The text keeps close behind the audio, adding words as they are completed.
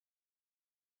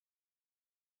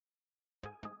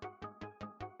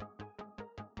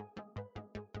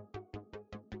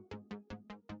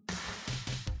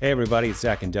Hey everybody, it's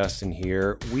Zach and Dustin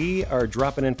here. We are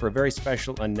dropping in for a very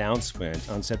special announcement.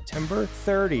 On September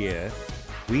 30th,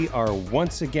 we are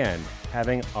once again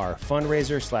having our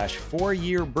fundraiser /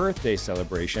 4-year birthday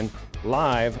celebration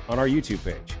live on our YouTube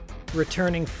page.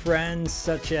 Returning friends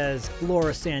such as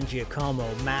Laura San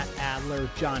Giacomo, Matt Adler,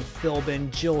 John Philbin,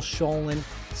 Jill Sholin,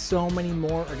 so many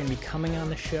more are going to be coming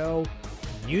on the show.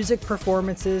 Music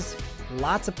performances,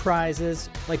 lots of prizes,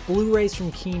 like Blu-rays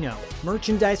from Kino,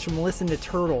 merchandise from Listen to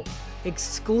Turtle,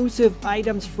 exclusive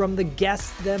items from the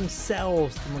guests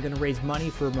themselves, and we're going to raise money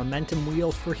for Momentum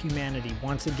Wheels for Humanity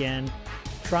once again.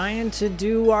 Trying to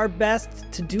do our best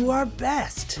to do our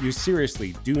best. You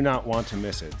seriously do not want to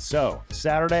miss it. So,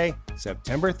 Saturday,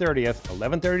 September 30th,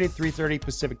 11:30 to 3:30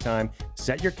 Pacific Time.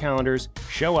 Set your calendars,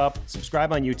 show up,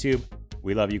 subscribe on YouTube.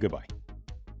 We love you. Goodbye.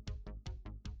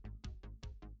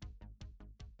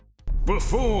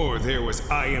 Before there was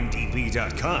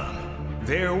IMDb.com,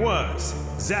 there was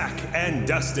Zach and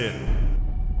Dustin.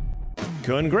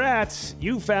 Congrats!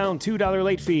 You found $2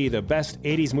 Late Fee, the best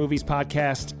 80s movies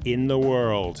podcast in the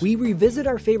world. We revisit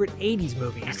our favorite 80s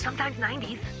movies, and sometimes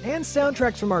 90s, and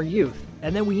soundtracks from our youth,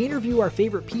 and then we interview our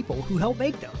favorite people who helped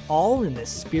make them, all in the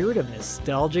spirit of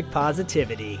nostalgic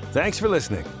positivity. Thanks for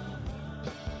listening.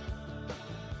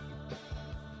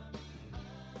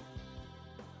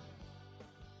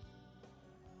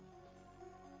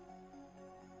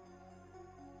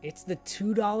 It's the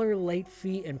 $2 Late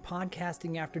Fee and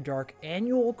Podcasting After Dark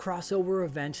annual crossover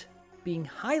event being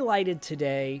highlighted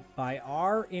today by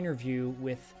our interview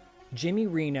with Jimmy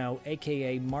Reno,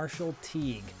 aka Marshall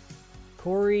Teague.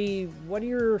 Corey, what are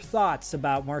your thoughts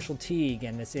about Marshall Teague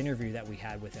and this interview that we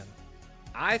had with him?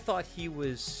 I thought he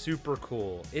was super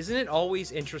cool. Isn't it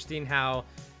always interesting how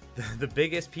the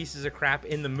biggest pieces of crap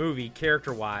in the movie,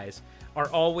 character-wise, are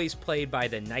always played by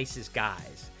the nicest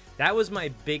guys? That was my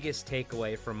biggest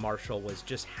takeaway from Marshall, was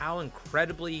just how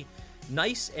incredibly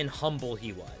nice and humble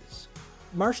he was.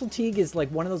 Marshall Teague is like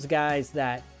one of those guys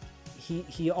that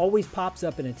he always pops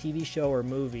up in a TV show or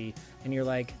movie, and you're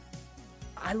like,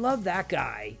 I love that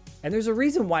guy. And there's a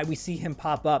reason why we see him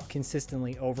pop up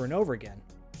consistently over and over again.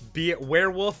 Be it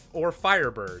werewolf or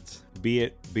Firebirds. Be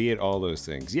it all those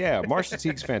things. Yeah, Marshall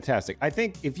Teague's fantastic. I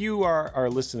think if you are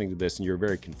listening to this and you're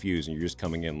very confused and you're just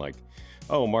coming in like,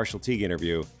 oh, Marshall Teague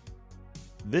interview,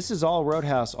 this is all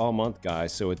Roadhouse all month,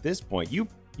 guys. So at this point, you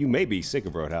may be sick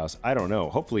of Roadhouse. I don't know.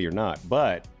 Hopefully you're not.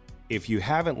 But if you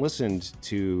haven't listened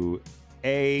to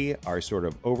A, our sort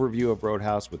of overview of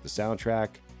Roadhouse with the soundtrack,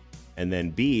 and then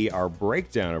B, our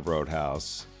breakdown of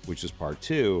Roadhouse, which is part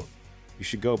 2, you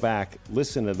should go back,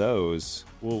 listen to those.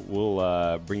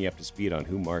 We'll bring you up to speed on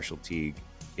who Marshall Teague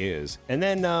is. And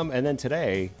then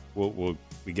today,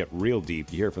 we get real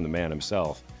deep. You hear from the man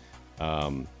himself.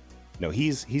 No,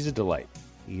 he's a delight.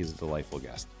 He's a delightful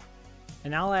guest.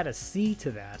 And I'll add a C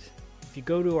to that. If you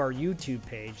go to our YouTube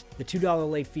page, the $2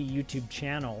 Late Fee YouTube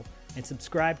channel, and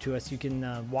subscribe to us, you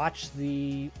can watch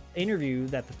the interview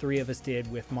that the three of us did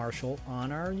with Marshall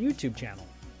on our YouTube channel.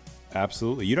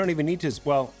 Absolutely. You don't even need to,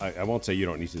 well, I won't say you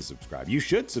don't need to subscribe. You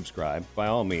should subscribe, by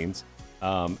all means.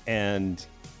 And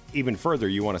even further,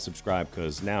 you want to subscribe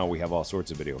because now we have all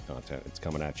sorts of video content. It's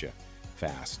coming at you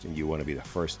fast, and you want to be the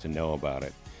first to know about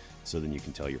it. So then you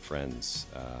can tell your friends,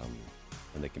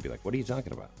 and they can be like, what are you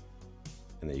talking about?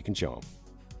 And then you can show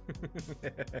them.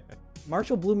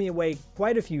 Marshall blew me away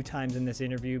quite a few times in this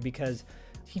interview because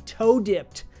he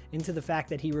toe-dipped into the fact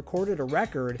that he recorded a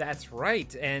record. That's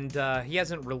right, and he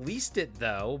hasn't released it,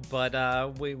 though,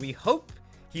 but we hope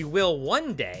he will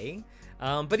one day.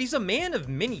 But he's a man of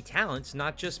many talents,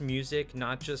 not just music,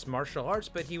 not just martial arts,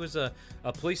 but he was a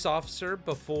police officer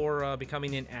before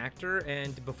becoming an actor,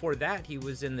 and before that he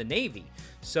was in the Navy.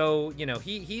 So, you know,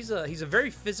 he's a very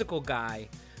physical guy,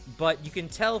 but you can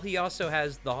tell he also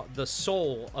has the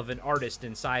soul of an artist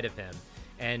inside of him.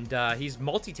 And he's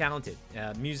multi-talented,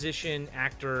 musician,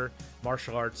 actor,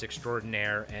 martial arts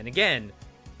extraordinaire, and again,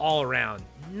 all around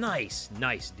nice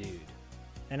dude.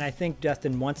 And I think,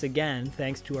 Dustin, once again,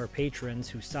 thanks to our patrons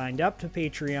who signed up to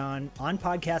Patreon on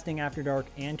Podcasting After Dark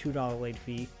and $2 Late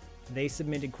Fee, they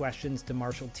submitted questions to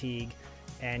Marshall Teague,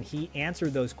 and he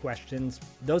answered those questions.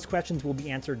 Those questions will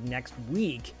be answered next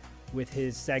week with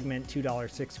his segment, $2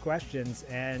 6 Questions.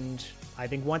 And I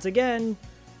think, once again,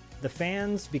 the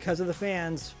fans, because of the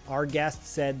fans, our guest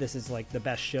said this is like the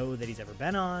best show that he's ever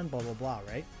been on, blah, blah, blah,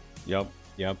 right? Yep.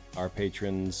 Our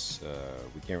patrons,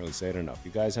 we can't really say it enough. You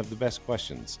guys have the best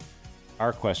questions.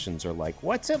 Our questions are like,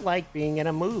 what's it like being in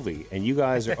a movie? And you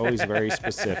guys are always very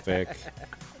specific.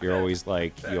 You're always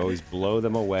like, you always blow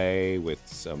them away with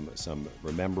some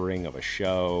remembering of a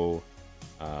show,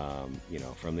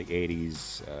 from the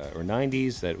 80s or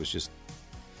 90s that was just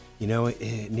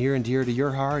near and dear to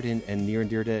your heart and near and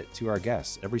dear to our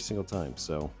guests every single time.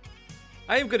 So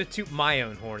I am going to toot my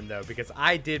own horn, though, because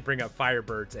I did bring up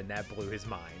Firebirds, and that blew his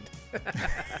mind.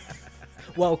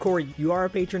 Well, Corey, you are a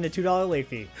patron at $2 late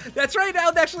fee. That's right,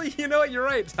 Al. Actually, you know what? You're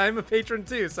right. I'm a patron,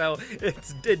 too, so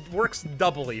it works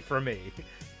doubly for me.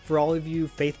 For all of you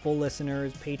faithful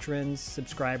listeners, patrons,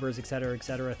 subscribers, etc.,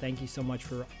 thank you so much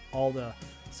for all the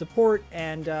support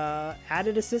and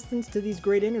added assistance to these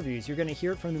great interviews. You're going to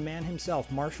hear it from the man himself,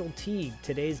 Marshall Teague,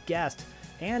 today's guest,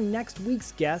 and next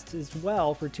week's guest as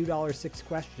well for $2 6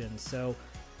 questions. So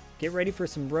get ready for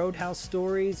some Roadhouse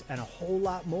stories and a whole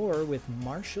lot more with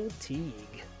Marshall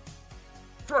Teague.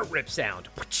 Throat rip sound.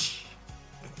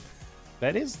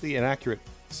 that is the inaccurate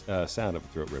sound of a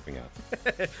throat ripping out.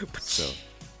 So,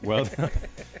 well,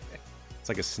 it's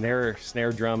like a snare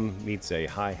drum meets a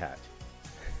hi-hat.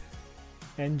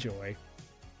 Enjoy.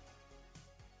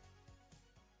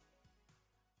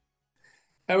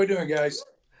 How we doing, guys?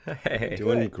 Hey.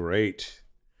 Doing great.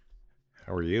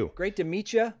 How are you? Great to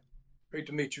meet you. Great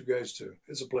to meet you guys too.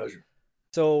 It's a pleasure.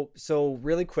 So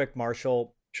really quick,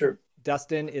 Marshall. Sure.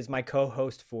 Dustin is my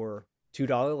co-host for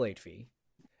 $2 late fee,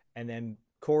 and then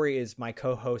Corey is my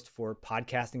co-host for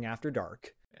Podcasting After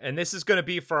Dark. And this is going to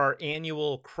be for our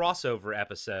annual crossover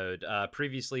episode.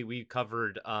 Previously, we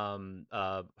covered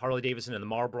Harley Davidson and the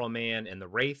Marlboro Man and the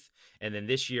Wraith. And then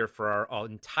this year, for our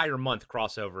entire month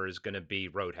crossover, is going to be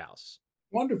Roadhouse.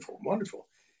 Wonderful, wonderful.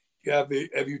 Have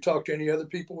you talked to any other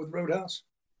people with Roadhouse?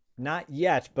 Not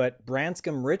yet, but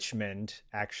Branscombe Richmond,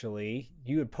 actually,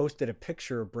 you had posted a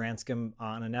picture of Branscombe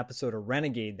on an episode of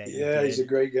Renegade that you did. Yeah, he's a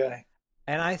great guy.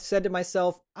 And I said to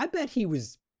myself, I bet he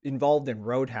was involved in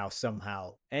Roadhouse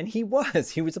somehow. And he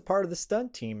was. He was a part of the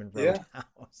stunt team in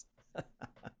Roadhouse. Yeah.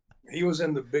 He was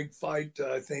in the big fight,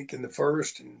 I think, in the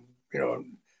first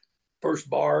first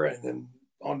bar and then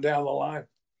on down the line.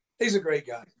 He's a great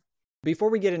guy.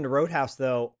 Before we get into Roadhouse,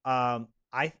 though,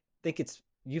 I think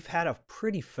you've had a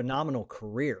pretty phenomenal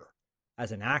career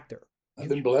as an actor. I've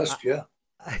been blessed, yeah.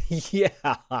 Yeah.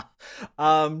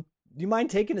 Do you mind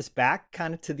taking us back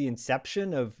kind of to the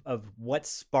inception of what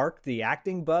sparked the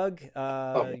acting bug?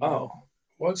 Wow.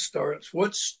 What started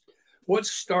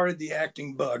the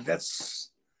acting bug?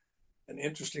 That's an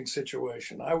interesting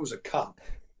situation. I was a cop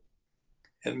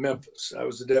in Memphis. I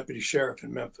was the deputy sheriff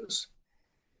in Memphis.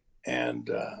 And,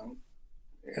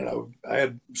 I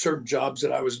had certain jobs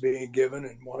that I was being given,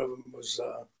 and one of them was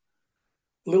a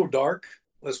little dark,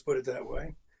 let's put it that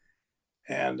way.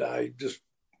 And I just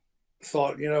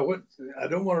thought, I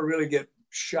don't want to really get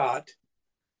shot.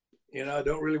 I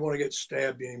don't really want to get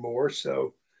stabbed anymore.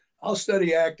 So I'll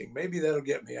study acting. Maybe that'll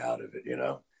get me out of it,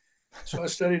 So I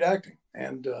studied acting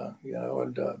and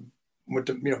went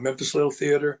to, Memphis Little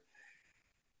Theater,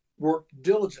 worked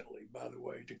diligently, by the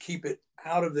way, to keep it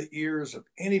out of the ears of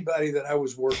anybody that I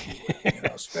was working with,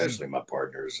 especially my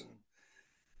partners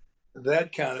and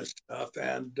that kind of stuff.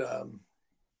 And,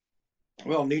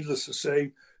 needless to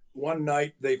say, one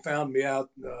night they found me out.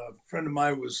 A friend of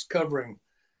mine was covering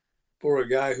for a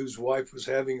guy whose wife was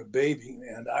having a baby,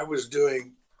 and I was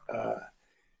doing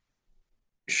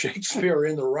Shakespeare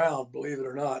in the Round, believe it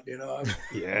or not.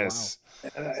 Yes. Wow.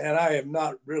 And I am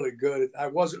not really good I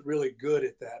wasn't really good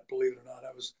at that, believe it or not.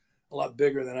 I was a lot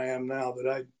bigger than I am now,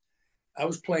 but I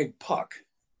was playing Puck.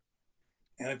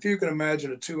 And if you can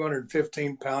imagine a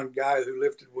 215-pound guy who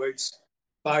lifted weights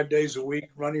 5 days a week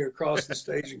running across the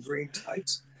stage in green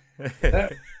tights,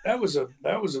 that was a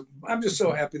I'm just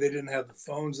so happy they didn't have the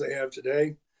phones they have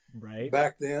today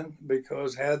back then,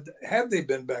 because had they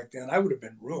been back then, I would have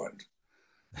been ruined.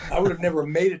 I would have never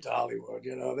made it to Hollywood.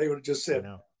 They would have just said,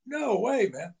 no way,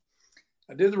 man.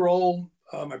 I did the role.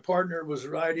 My partner was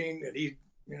writing, and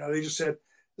they just said,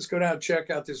 let's go down and check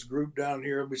out this group down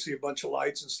here. We see a bunch of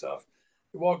lights and stuff.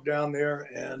 We walked down there,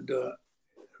 and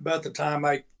about the time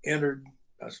I entered,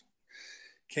 I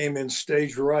came in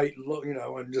stage right,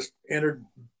 and just entered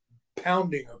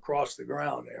pounding across the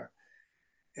ground there,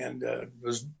 and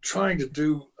was trying to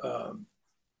do, well,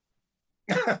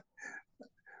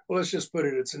 let's just put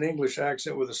it, it's an English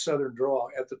accent with a Southern drawl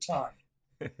at the time.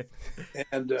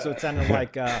 And so it sounded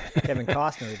like Kevin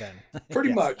Costner then.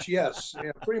 Pretty much, yes.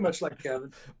 Yeah, pretty much like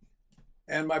Kevin.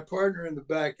 And my partner in the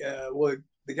back,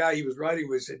 the guy he was riding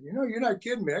with said, you're not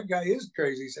kidding me. That guy is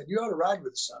crazy. He said, you ought to ride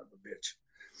with the son of a bitch.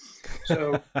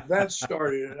 So that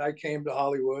started, and I came to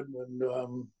Hollywood, and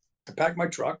I packed my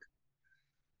truck,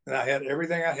 and I had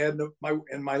everything I had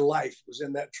in my life was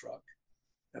in that truck.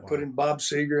 I put in Bob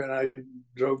Seger, and I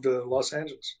drove to Los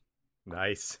Angeles.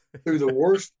 Nice. Through the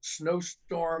worst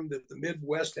snowstorm that the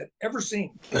Midwest had ever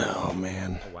seen. Oh,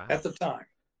 man. Wow. At the time.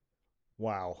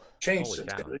 Wow. Changed Holy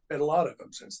since cow. then. They've had a lot of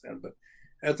them since then. But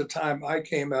at the time I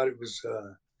came out, it was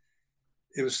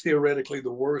theoretically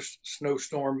the worst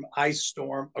snowstorm, ice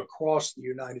storm across the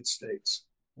United States.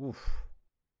 Oof.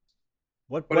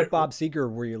 What But Bob Seger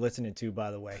were you listening to,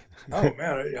 by the way? oh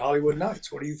man, Hollywood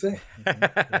Nights. What do you think?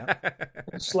 Yeah.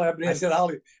 Slapped in, hit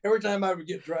Hollywood. Every time I would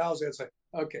get drowsy, I'd say,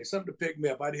 okay, something to pick me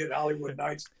up. I'd hit Hollywood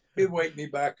Nights. It'd wake me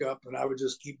back up, and I would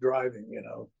just keep driving.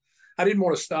 I didn't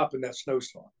want to stop in that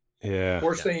snowstorm. Yeah.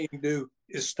 Worst thing you can do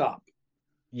is stop.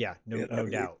 Yeah, no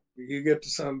doubt. You get to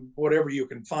some whatever you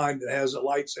can find that has a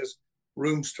light says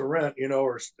rooms to rent,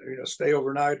 or stay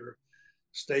overnight or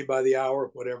stay by the hour,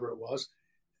 whatever it was,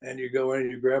 and you go in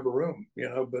and you grab a room,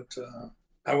 But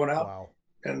I went out, Wow.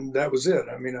 and that was it.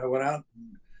 I mean, I went out.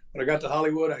 When I got to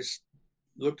Hollywood, I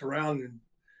looked around and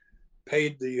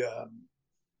paid the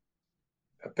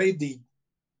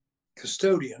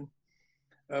custodian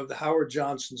of the Howard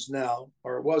Johnson's now,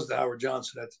 or it was the Howard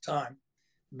Johnson at the time,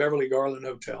 Beverly Garland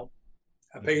Hotel.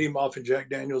 I paid him off in Jack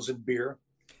Daniels and beer.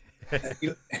 And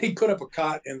he put up a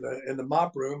cot in the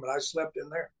mop room, and I slept in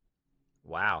there.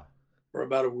 Wow. For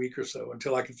about a week or so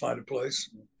until I could find a place.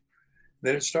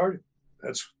 Then it started.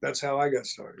 That's how I got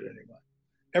started anyway.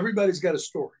 Everybody's got a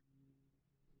story.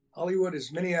 Hollywood,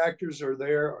 as many actors are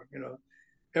there,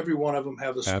 every one of them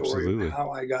have a story Absolutely. of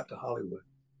how I got to Hollywood.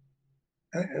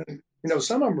 And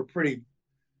some of them are pretty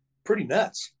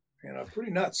nuts.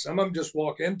 Pretty nuts. Some of them just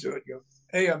walk into it, go,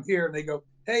 hey, I'm here. And they go,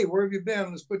 hey, where have you been?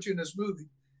 Let's put you in this movie.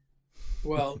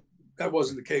 Well, that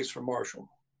wasn't the case for Marshall.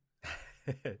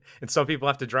 And some people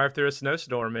have to drive through a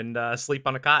snowstorm and sleep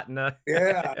on a cot.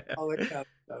 Yeah, all that kind of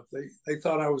stuff. They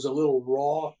thought I was a little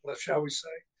raw, shall we say,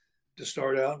 to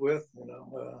start out with,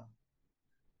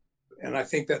 and I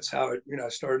think that's how it. I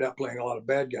started out playing a lot of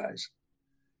bad guys,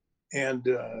 and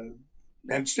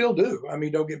still do. I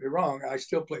mean, don't get me wrong, I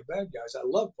still play bad guys. I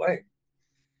love playing.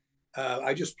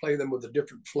 I just play them with a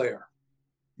different flair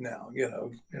now.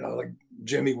 Like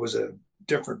Jimmy was a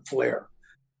different flair.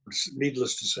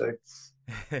 Needless to say.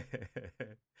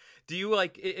 Do you are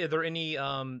there any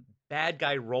bad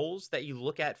guy roles that you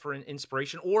look at for an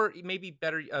inspiration, or maybe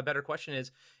a better question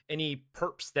is any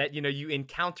perps that you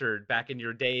encountered back in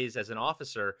your days as an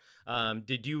officer?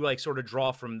 Did you sort of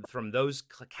draw from those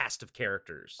cast of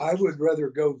characters? I would rather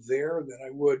go there than I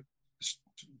would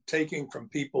taking from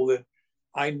people that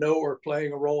I know are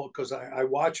playing a role, because I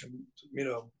watch them,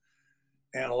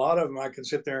 and a lot of them I can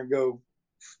sit there and go,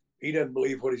 he doesn't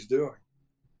believe what he's doing.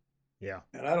 Yeah.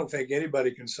 And I don't think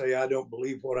anybody can say I don't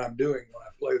believe what I'm doing when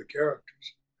I play the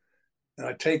characters. And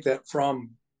I take that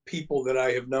from people that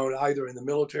I have known either in the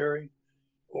military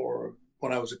or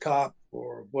when I was a cop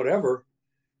or whatever.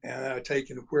 And I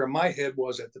take it where my head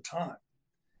was at the time.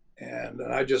 And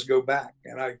I just go back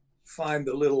and I find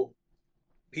the little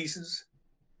pieces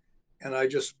and I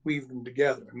just weave them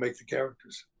together and make the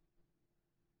characters.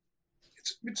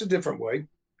 It's a different way.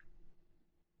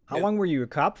 How long were you a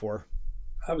cop for?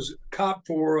 I was a cop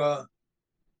for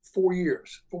 4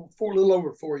 years, a little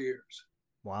over 4 years.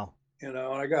 Wow. And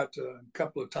I got a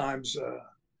couple of times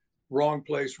wrong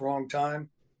place, wrong time,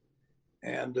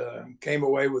 and came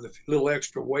away with a little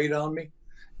extra weight on me.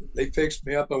 They fixed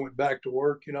me up. I went back to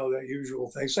work, that usual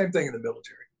thing. Same thing in the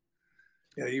military.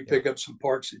 You pick up some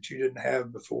parts that you didn't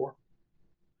have before.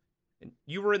 And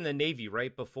you were in the Navy,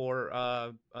 right, before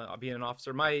being an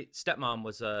officer. My stepmom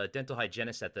was a dental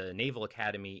hygienist at the Naval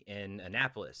Academy in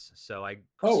Annapolis, so I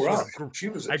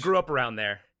grew up around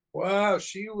there. Wow,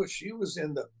 she was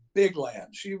in the big land.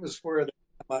 She was where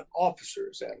the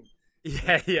officers and.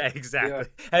 Yeah, exactly.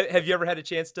 Yeah. Have you ever had a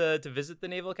chance to visit the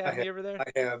Naval Academy over there?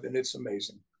 I have, and it's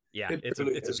amazing. Yeah, it's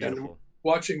beautiful. And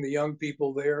watching the young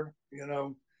people there,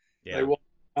 they walk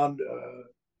around,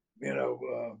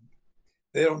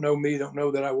 they don't know me, don't know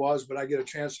that I was, but I get a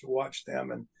chance to watch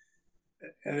them, and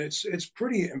it's it's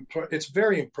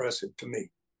very impressive to me.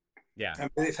 Yeah, I mean,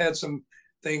 they've had some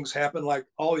things happen, like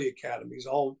all the academies,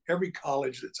 every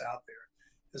college that's out there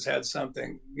has had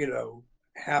something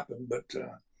happen, but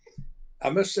I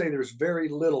must say there's very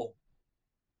little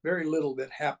that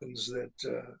happens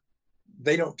that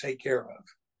they don't take care of.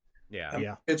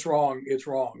 Yeah, it's wrong,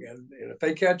 and if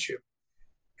they catch you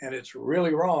and it's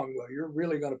really wrong, well, you're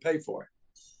really going to pay for it.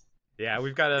 Yeah,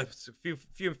 we've got a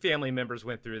few family members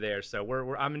went through there, so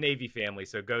I'm a Navy family,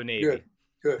 so go Navy.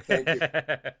 Good, thank you.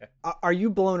 Are you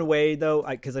blown away though?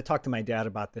 Because I talked to my dad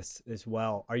about this as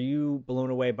well. Are you blown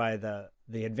away by the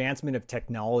advancement of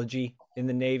technology in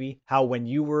the Navy? How when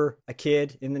you were a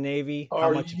kid in the Navy,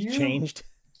 how much it's changed?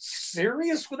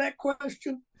 Serious with that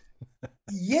question?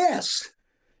 Yes.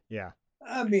 Yeah.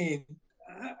 I mean,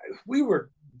 we were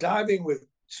diving with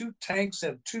 2 tanks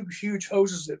and 2 huge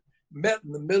hoses that met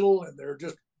in the middle, and they're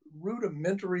just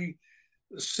rudimentary.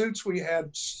 The suits we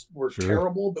had were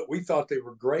terrible, but we thought they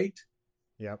were great.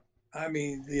 Yep. I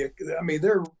mean,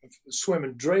 they're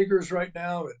swimming Dragers right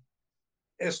now and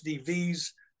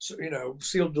SDVs,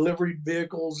 sealed delivery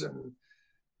vehicles, and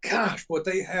gosh, what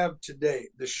they have today,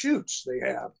 the chutes they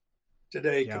have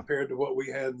today compared to what we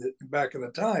had back in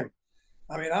the time.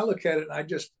 I mean, I look at it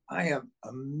and I am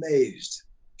amazed,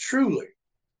 truly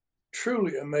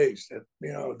amazed at,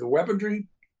 the weaponry.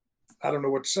 I don't know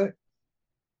what to say.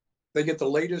 They get the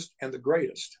latest and the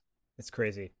greatest. It's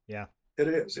crazy. Yeah. It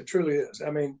is. It truly is.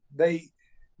 I mean, they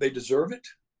deserve it.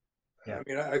 Yeah. I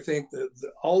mean, I think that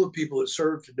all the people that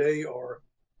serve today are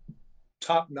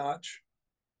top notch.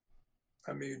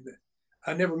 I mean,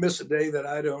 I never miss a day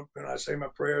that when I say my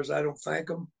prayers, I don't thank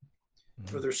them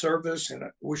for their service, and I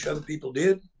wish other people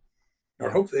did,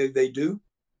 or hope they do.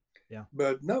 Yeah.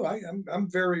 But no, I'm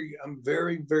very,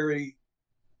 very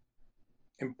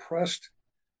impressed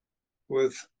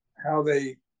with how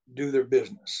they do their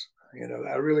business.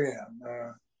 I really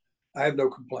am. I have no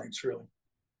complaints, really,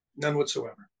 none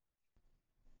whatsoever.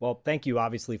 Well, thank you,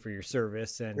 obviously, for your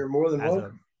service, and you're more than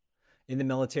welcome. In the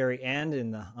military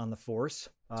and on the force.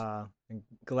 I'm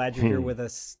glad you're here with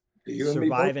us,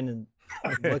 surviving and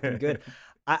looking good.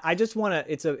 I just want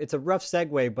to. It's a rough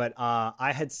segue, but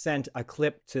I had sent a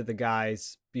clip to the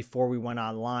guys before we went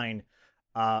online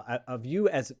of you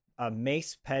as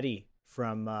Mace Petty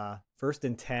from First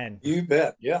and 10. You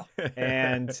bet, yeah.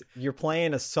 And you're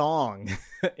playing a song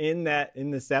in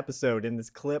this episode, in this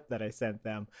clip that I sent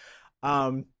them.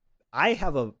 I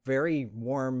have a very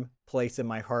warm place in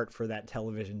my heart for that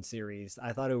television series.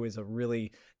 I thought it was a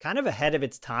really kind of ahead of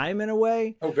its time in a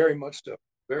way. Oh, very much so.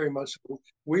 Very much so.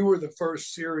 We were the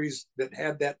first series that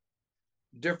had that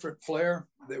different flair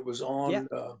that was on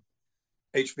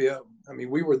HBO. I mean,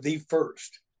 we were the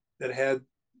first that had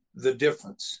the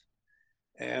difference.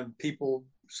 And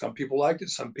some people liked it,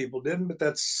 some people didn't, but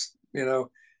that's,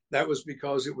 that was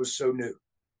because it was so new.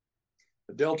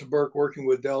 Delta Burke, working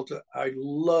with Delta, I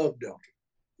love Delta.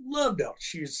 Love Delta.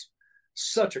 She's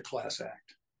such a class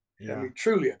act. Yeah. I mean,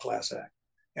 truly a class act.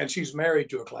 And she's married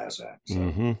to a class act.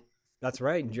 So. That's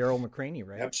right. Gerald McCraney,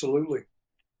 right? Absolutely.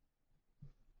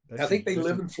 I think they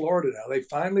live in Florida now. They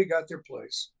finally got their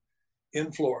place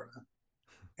in Florida.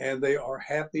 And they are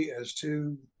happy as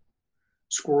two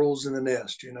squirrels in the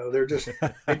nest. They're just,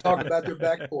 they talk about their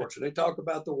back porch. They talk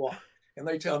about the water. And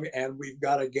they tell me, and we've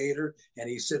got a gator, and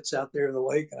he sits out there in the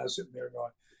lake. And I'm sitting there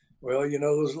going, well,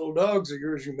 those little dogs of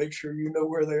yours, you make sure you know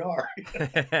where they are.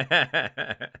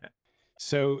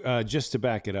 So just to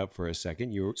back it up for a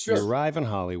second, you arrive in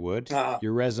Hollywood.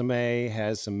 Your resume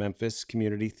has some Memphis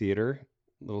Community Theater,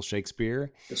 little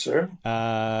Shakespeare. Yes, sir.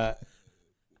 How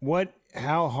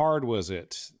hard was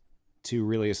it to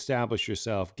really establish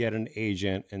yourself, get an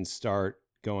agent, and start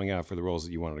going out for the roles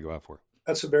that you wanted to go out for?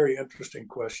 That's a very interesting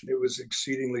question. It was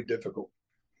exceedingly difficult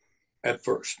at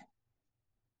first.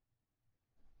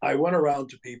 I went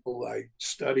around to people. I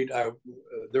studied.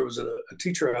 There was a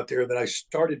teacher out there that I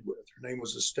started with. Her name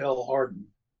was Estelle Harden.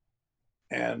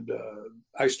 And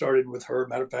I started with her.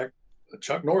 Matter of fact,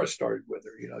 Chuck Norris started with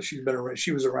her.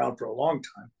 She was around for a long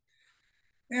time.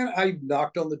 And I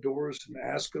knocked on the doors and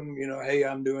asked them, hey,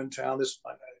 I'm new in town. Do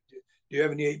you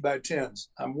have any 8x10s?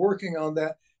 I'm working on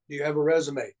that. Do you have a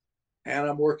resume? And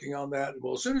I'm working on that.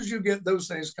 Well, as soon as you get those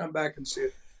things, come back and see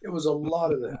it. It was a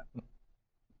lot of that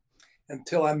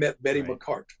until I met Betty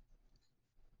McCart.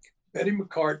 Betty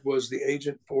McCart was the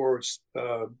agent for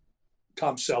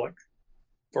Tom Selleck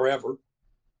forever.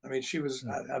 I mean,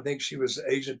 I think she was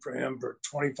agent for him for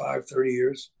 25, 30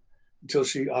 years until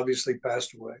she obviously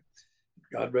passed away.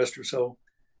 God rest her soul.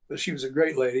 But she was a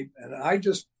great lady. And I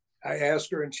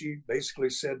asked her and she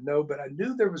basically said no, but I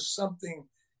knew there was something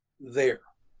there.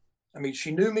 I mean,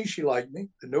 she knew me, she liked me,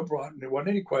 no problem. There wasn't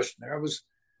any question there.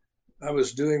 I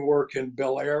was doing work in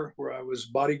Bel Air where I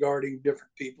was bodyguarding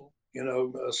different people,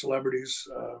 celebrities,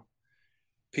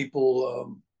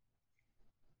 people,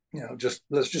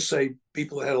 let's just say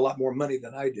people that had a lot more money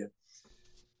than I did.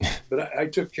 But I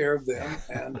took care of them,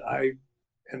 and I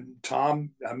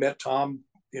met Tom,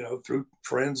 through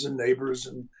friends and neighbors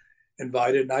and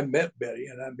invited, and I met Betty,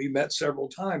 and we met several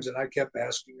times, and I kept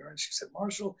asking her, and she said,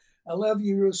 Marshall, I love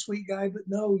you. You're a sweet guy, but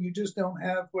no, you just don't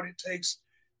have what it takes.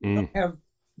 You don't have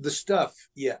the stuff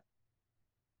yet.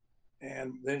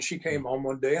 And then she came home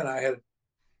one day and I had a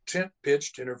tent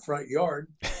pitched in her front yard.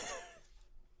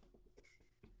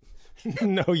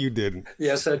 No, you didn't.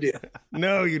 Yes, I did.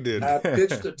 No, you didn't. I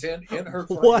pitched a tent in her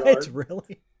front yard. What?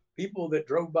 Really? People that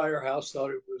drove by her house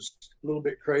thought it was a little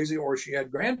bit crazy, or she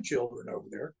had grandchildren over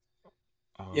there.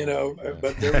 you know,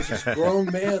 but there was this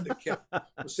grown man that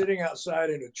was sitting outside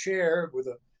in a chair with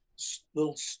a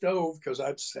little stove, because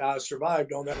I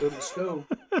survived on that little stove,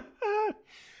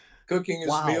 cooking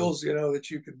his meals, you know, that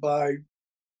you could buy.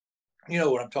 You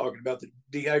know what I'm talking about, the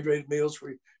dehydrated meals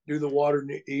where you do the water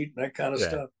and eat and that kind of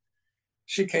stuff.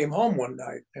 She came home one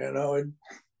night, you know, and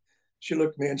she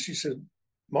looked at me and she said,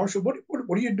 Marshall, what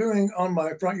are you doing on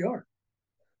my front yard?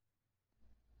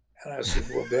 And I said,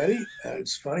 well, Betty,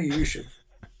 it's funny you should.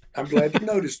 I'm glad you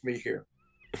noticed me here.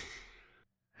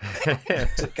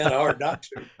 It's kind of hard not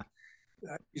to.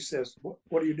 He says,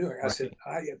 what are you doing? I said,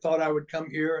 I thought I would come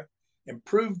here and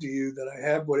prove to you that I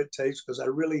have what it takes, because I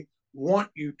really want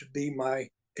you to be my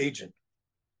agent.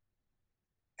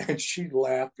 And she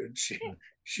laughed and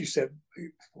she said,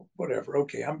 whatever,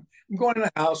 okay, I'm going in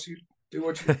the house, you do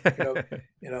what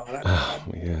you know,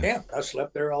 and I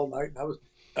slept there all night, and I was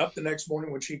up the next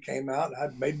morning when she came out.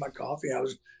 I'd made my coffee. I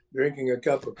was drinking a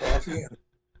cup of coffee, and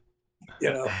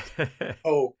you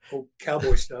know,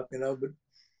 cowboy stuff, you know. But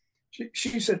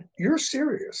she said, "You're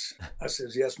serious?" I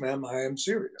says, "Yes, ma'am, I am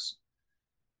serious."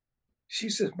 She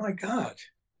says, "My God,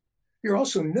 you're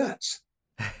also nuts."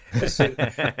 I said,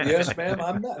 "Yes, ma'am,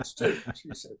 I'm nuts too." She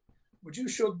said, "Would you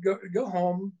go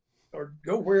home or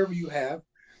go wherever you have,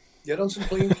 get on some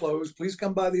clean clothes, please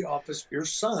come by the office, you're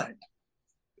signed.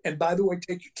 And by the way,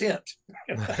 take your tent."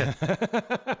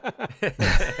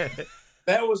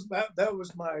 That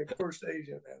was my first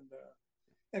agent,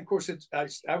 and of course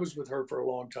I was with her for a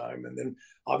long time, and then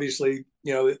obviously,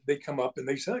 you know, they come up and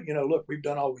they say, you know, look, we've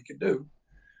done all we can do,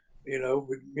 you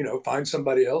know, find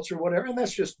somebody else or whatever, and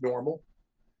that's just normal.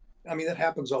 I mean, that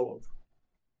happens all over,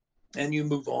 and you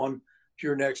move on to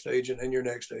your next agent and your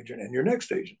next agent and your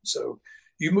next agent. So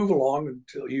you move along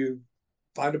until you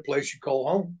find a place you call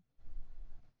home,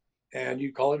 and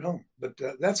you call it home. But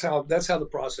that's how the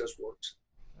process works.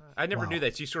 I never knew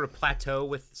that. So you sort of plateau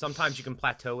with. Sometimes you can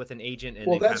plateau with an agent, and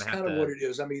well, that's kind of what it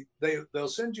is. I mean, they'll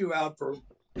send you out for.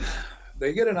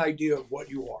 They get an idea of what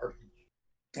you are,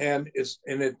 and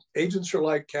agents are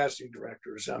like casting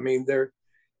directors. I mean,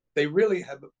 they really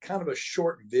have kind of a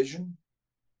short vision.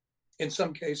 In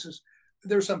some cases,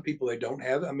 there's some people they don't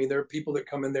have. I mean, there are people that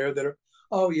come in there that are,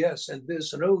 oh yes, and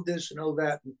this and oh this and oh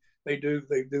that. And they do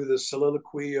the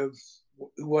soliloquy of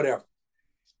whatever,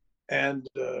 and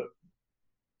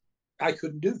I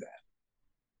couldn't do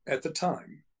that at the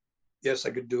time. Yes,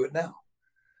 I could do it now,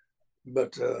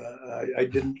 but I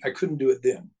didn't. I couldn't do it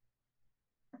then.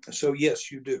 So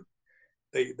yes, you do.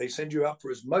 They send you out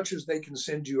for as much as they can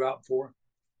send you out for,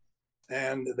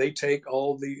 and they take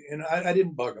all the. And I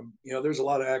didn't bug them. You know, there's a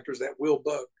lot of actors that will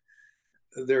bug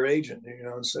their agent, you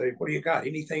know, and say, "What do you got?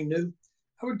 Anything new?"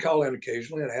 I would call in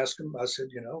occasionally and ask them. I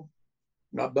said, you know,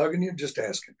 I'm not bugging you, just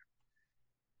asking.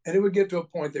 And it would get to a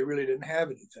point they really didn't have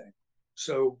anything.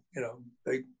 So, you know,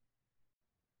 they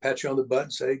pat you on the butt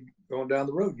and say, going down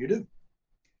the road, you do.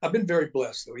 I've been very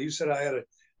blessed, though. You said I had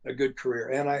a good career,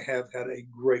 and I have had a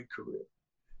great career.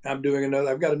 I've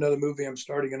got another movie I'm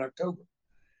starting in October,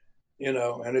 you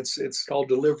know, and it's called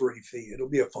Delivery Fee.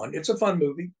 It's a fun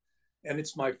movie, and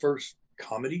it's my first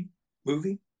comedy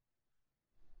movie.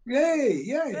 Yay!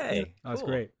 Hey, that's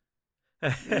great.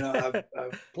 You know,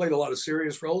 I've played a lot of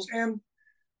serious roles and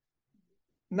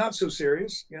not so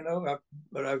serious, you know,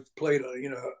 but I've played, you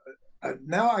know,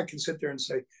 now I can sit there and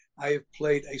say I have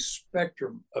played a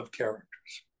spectrum of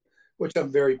characters, which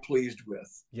I'm very pleased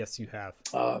with. Yes, you have.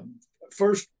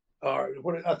 First,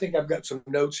 I think I've got some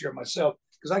notes here myself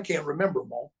because I can't remember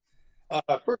them all.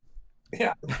 First,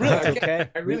 yeah, really,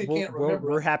 I really can't remember.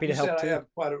 We're happy to help too. I have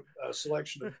quite a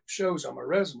selection of shows on my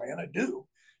resume, and I do,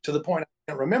 to the point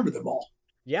I can't remember them all.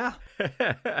 Yeah.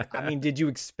 I mean, did you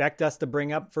expect us to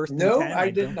bring up First and No, 10? I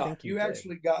did not. You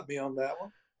actually got me on that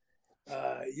one.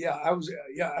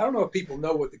 I don't know if people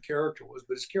know what the character was,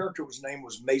 but his name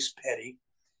was Mace Petty.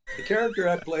 The character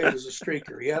I played was a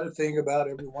streaker. He had a thing about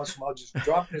every once in a while just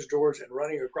dropping his drawers and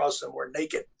running across somewhere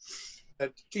naked.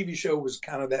 That TV show was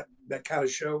kind of that kind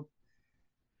of show.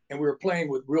 And we were playing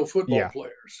with real football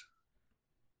players.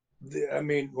 I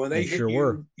mean, when they hit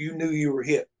you, you knew you were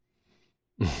hit.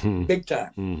 Big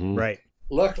time. Mm-hmm. Right.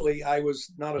 Luckily, I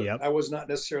was not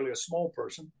necessarily a small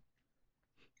person.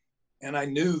 And I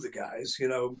knew the guys, you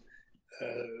know,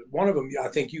 one of them, I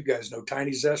think you guys know,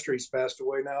 Tiny Zester. He's passed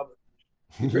away now,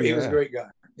 but he was a great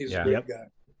guy. He's a great guy.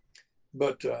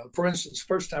 But for instance,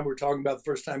 first time we were talking about the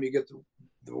first time you get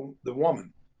the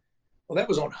woman. Well, that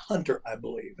was on Hunter, I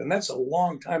believe. And that's a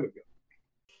long time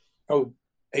ago.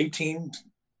 18.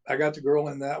 I got the girl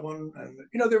in that one. And,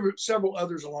 you know, there were several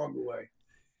others along the way.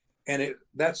 And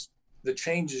that's the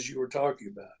changes you were talking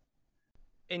about.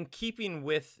 in keeping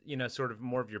with, sort of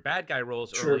more of your bad guy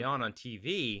roles Sure. early on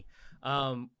TV,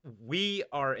 we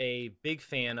are a big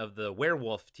fan of the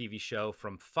werewolf TV show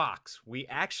from Fox. We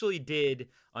actually did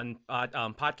on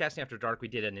Podcasting After Dark, we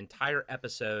did an entire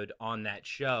episode on that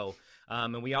show.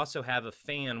 And we also have a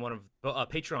fan, one of a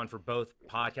Patreon for both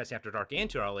Podcasting After Dark and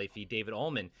To Our LA feed, David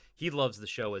Ullman. He loves the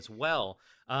show as well.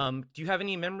 Do you have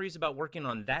any memories about working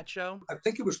on that show? I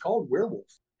think it was called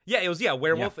Werewolf. Yeah, it was,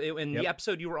 Werewolf. Yeah. And Yep. the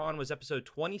episode you were on was episode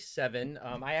 27.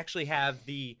 I actually have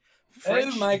the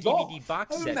French Oh my DVD God.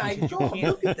 box set. Oh my because God,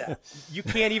 look at that. You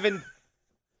can't even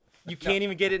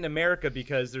get it in America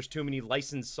because there's too many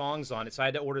licensed songs on it. So I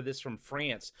had to order this from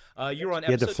France. You were on You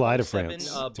had to episode fly to 27,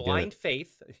 France to get Blind it.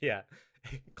 Faith. Yeah,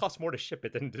 it costs more to ship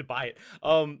it than to buy it.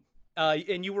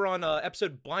 And you were on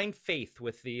episode Blind Faith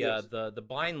with the Yes. the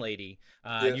blind lady.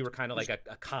 Yes. You were kind of like a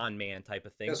con man type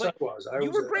of thing. Yes, But I was. you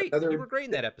were great. You were great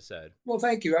in that episode. Well,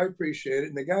 thank you. I appreciate it.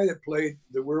 And the guy that played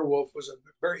the werewolf was a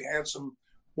very handsome,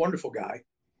 wonderful guy.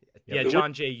 Yeah,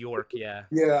 John J. York. Yeah.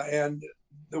 Yeah, and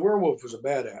the werewolf was a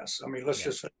badass. I mean, let's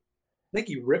just. I think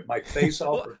he ripped my face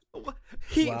off.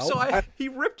 He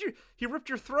ripped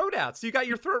your throat out. So you got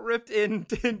your throat ripped in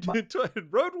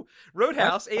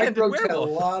Roadhouse My and throat's had a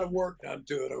Werewolf. lot of work done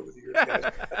to it over the years,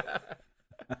 guys.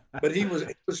 But he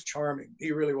was charming.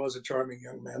 He really was a charming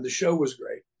young man. The show was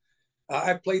great.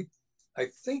 I played, I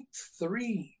think,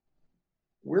 3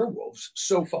 werewolves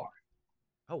so far.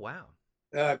 Oh wow.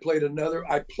 I played a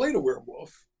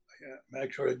werewolf.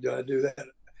 Actually, did I do that?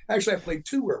 Actually, I played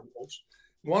 2 werewolves.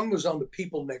 One was on The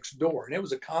People Next Door, and it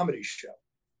was a comedy show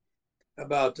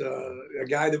about a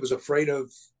guy that was afraid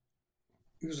of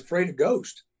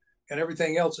ghosts and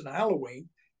everything else in Halloween.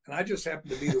 And I just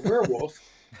happened to be the werewolf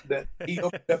that he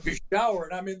opened up his shower,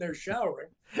 and I'm in there showering.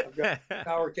 I've got my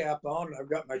shower cap on, and I've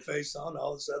got my face on,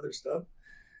 all this other stuff.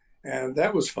 And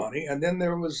that was funny. And then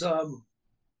there was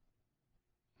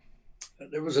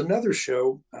another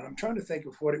show, and I'm trying to think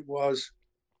of what it was.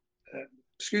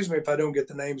 Excuse me if I don't get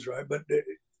the names right, but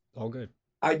All good.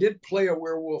 I did play a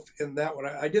werewolf in that one.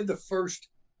 I did the first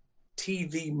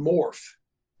TV morph,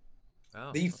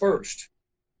 first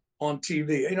on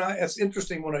TV. It's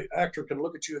interesting when an actor can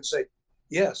look at you and say,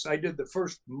 yes, I did the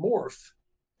first morph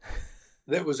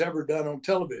that was ever done on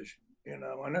television, and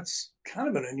that's kind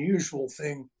of an unusual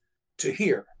thing to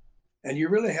hear. And you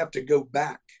really have to go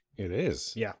back, It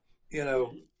is. Yeah.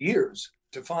 years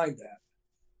to find that.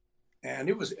 And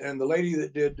the lady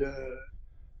that did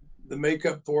the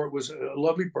makeup for it was a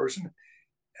lovely person,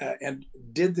 and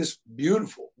did this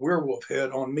beautiful werewolf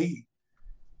head on me.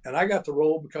 And I got the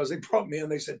role because they brought me in.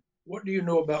 They said, "What do you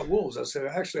know about wolves?" I said,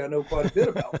 "Actually, I know quite a bit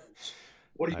about wolves."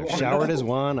 What do you I've want showered to know? as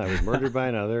one. I was murdered by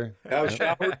another. I was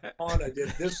showered on. I did.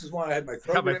 This is one. I had my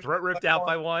throat Got my throat ripped out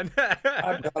by one.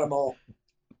 I've got them all,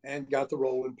 and got the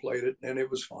role and played it, and it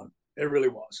was fun. It really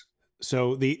was.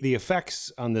 So the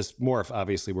effects on this morph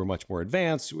obviously were much more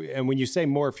advanced. And when you say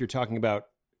morph, you're talking about.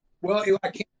 Well,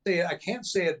 I can't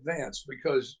say advanced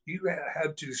because you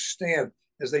had to stand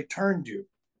as they turned you.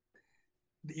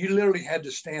 You literally had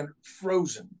to stand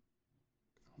frozen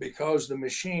because the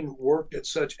machine worked at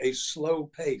such a slow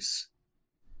pace.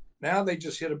 Now they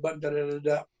just hit a button, da da da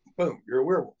da, boom, you're a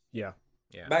werewolf. Yeah.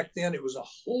 Yeah. Back then, it was a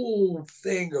whole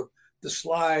thing of the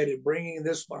slide and bringing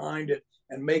this behind it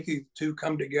and making the two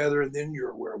come together, and then you're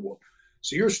a werewolf.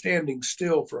 So you're standing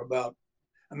still for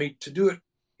to do it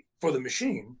for the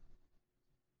machine,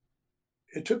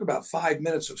 it took about 5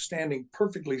 minutes of standing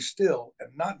perfectly still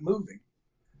and not moving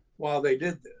while they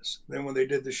did this. Then when they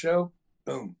did the show,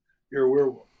 boom, you're a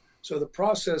werewolf. So the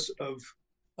process of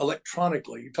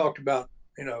electronically, you talked about,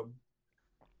 the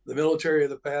military of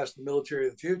the past, the military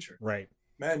of the future. Right.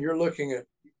 Man, you're looking at,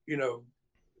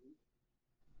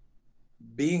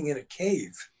 being in a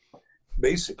cave,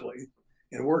 basically,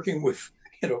 and working with,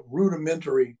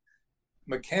 rudimentary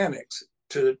mechanics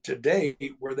to today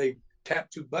where they tap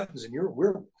 2 buttons and you're a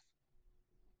werewolf.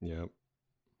 Yeah.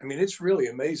 I mean, it's really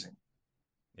amazing.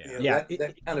 Yeah.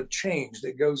 That kind of change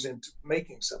that goes into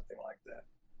making something like that.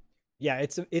 Yeah,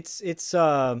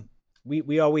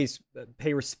 we always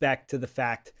pay respect to the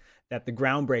fact that the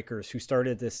groundbreakers who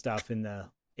started this stuff in the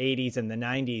 80s and the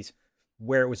 90s,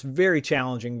 where it was very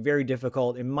challenging, very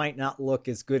difficult, it might not look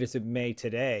as good as it may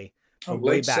today. But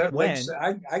way back when,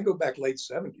 I go back late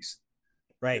 70s.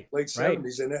 right? Late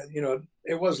 70s, and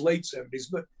it was late 70s.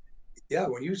 But yeah,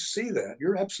 when you see that,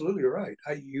 you're absolutely right.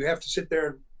 You have to sit there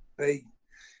and pay,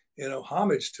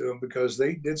 homage to them because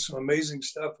they did some amazing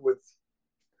stuff with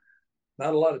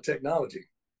not a lot of technology.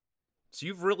 So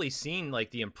you've really seen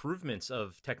like the improvements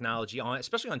of technology on,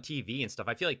 especially on TV and stuff.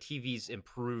 I feel like TV's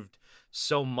improved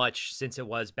so much since it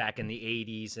was back in the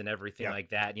 80s and everything like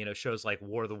that. You know, shows like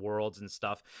War of the Worlds and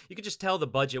stuff. You could just tell the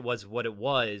budget was what it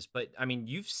was. But I mean,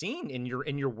 you've seen in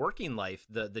your working life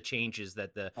the changes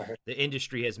that the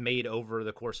industry has made over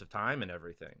the course of time and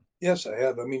everything. Yes, I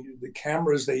have. I mean, the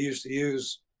cameras they used to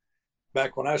use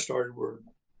back when I started were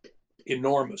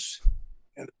enormous.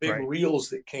 And the big reels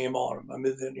that came on them. I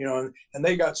mean, then, you know, and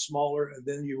they got smaller. And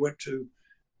then you went to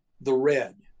the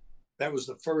Red. That was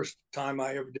the first time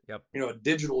I ever did, you know, a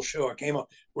digital show. I came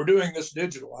up, we're doing this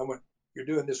digital. I went, you're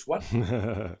doing this what?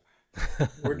 We're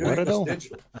doing this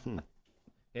digital.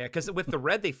 Yeah, because with the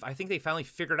Red, I think they finally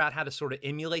figured out how to sort of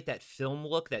emulate that film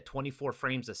look, that 24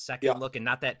 frames a second look, and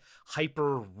not that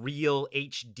hyper real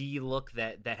HD look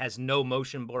that has no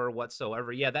motion blur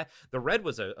whatsoever. Yeah, that the Red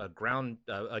was a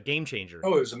game changer.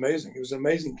 Oh, it was amazing. It was an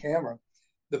amazing camera.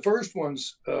 The first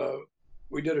ones,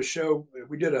 we did a show.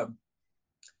 We did a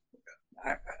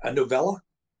novella.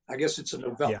 I guess it's a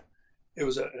novella. Yeah. It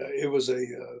was a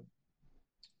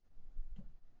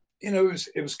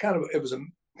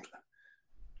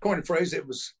coin a phrase, it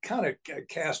was kind of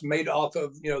cast made off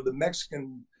of, you know, the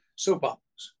Mexican soap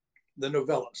operas, the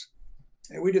novellas.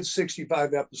 And we did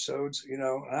 65 episodes, you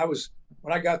know, and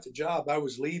when I got the job, I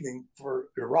was leaving for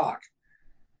Iraq.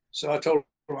 So I told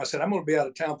him, I said, I'm going to be out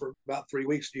of town for about 3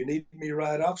 weeks. Do you need me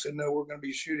right off? I said, no, we're going to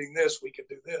be shooting this. We can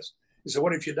do this. He said,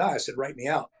 what if you die? I said, write me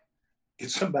out. Get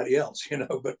somebody else, you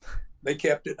know, but they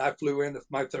kept it. I flew in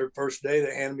my first day.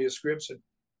 They handed me a script, said,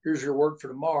 here's your work for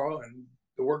tomorrow. And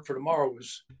the work for tomorrow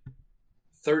was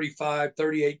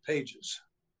 38 pages.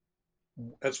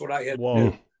 That's what I had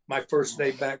to do my first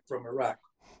day back from Iraq.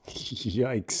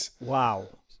 Yikes. Wow.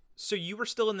 So you were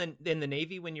still in the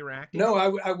Navy when you were acting? No, I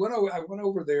went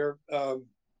over there.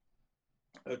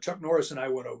 Chuck Norris and I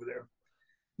went over there.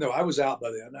 No, I was out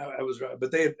by then. I was right,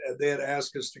 but they had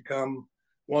asked us to come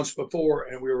once before,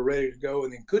 and we were ready to go,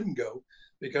 and then couldn't go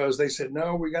because they said,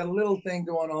 no, we got a little thing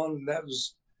going on, and that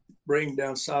was bringing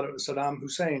down Saddam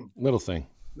Hussein. Little thing.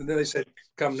 And then they said,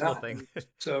 come now.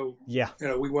 So, you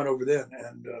know, we went over then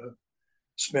and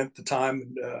spent the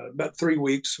time, about 3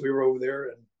 weeks we were over there,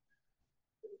 and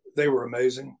they were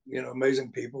amazing, you know,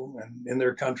 amazing people. And in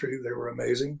their country, they were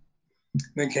amazing. And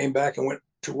then came back and went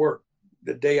to work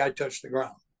the day I touched the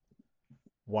ground.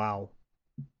 Wow.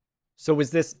 So was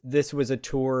this was a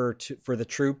tour for the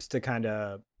troops to kind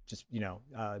of just, you know,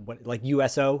 like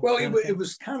USO? Well, it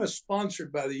was kind of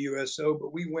sponsored by the USO,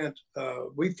 but we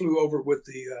flew over with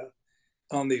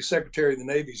on the Secretary of the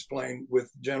Navy's plane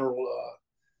with General,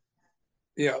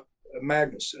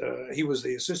 Magnus. He was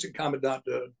the assistant commandant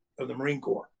of the Marine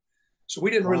Corps. So we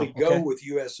didn't really go with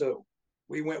USO.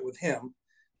 We went with him,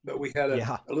 but we had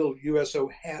a little USO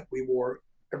hat we wore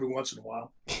every once in a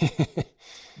while.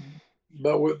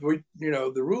 But we, you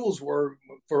know, the rules were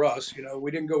for us, you know,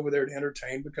 we didn't go over there to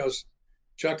entertain because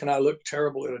Chuck and I looked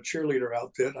terrible in a cheerleader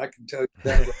outfit. I can tell you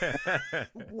that.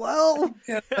 Well,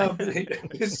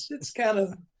 it's kind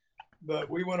of, but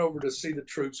we went over to see the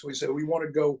troops. We said, we want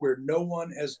to go where no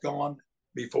one has gone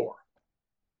before.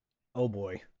 Oh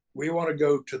boy. We want to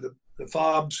go to the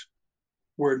FOBs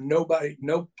where no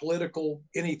political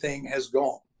anything has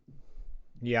gone.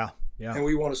 Yeah. Yeah. And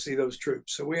we want to see those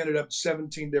troops. So we ended up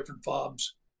 17 different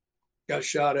FOBs, got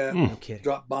shot at,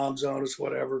 dropped bombs on us,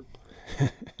 whatever.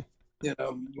 You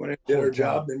know, went and did our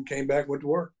job, then came back, went to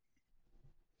work.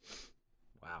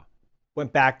 Wow.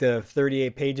 Went back to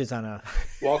 38 pages on a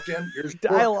walked in, here's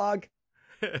dialogue.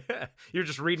 You're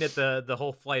just reading it the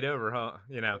whole flight over, huh?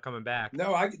 You know, coming back.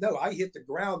 No, I hit the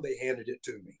ground. They handed it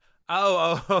to me.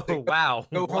 Oh, wow.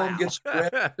 Go home, get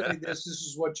spread. This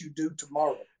is what you do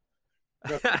tomorrow.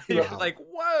 You're like,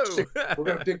 whoa. We're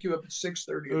going to pick you up at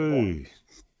 6:30 in the morning.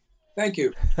 Thank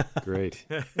you. Great.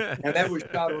 And that was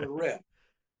shot on the Red.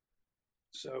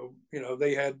 So, you know,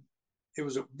 it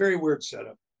was a very weird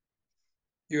setup.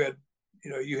 You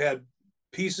had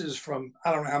pieces from,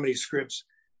 I don't know how many scripts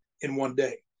in one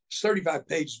day. It's 35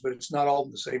 pages, but it's not all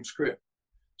in the same script.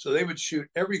 So they would shoot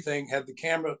everything, have the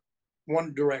camera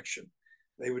one direction.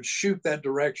 They would shoot that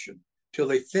direction till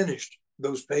they finished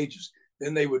those pages.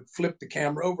 Then they would flip the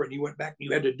camera over and you went back and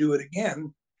you had to do it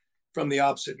again from the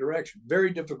opposite direction.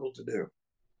 Very difficult to do.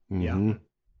 Yeah.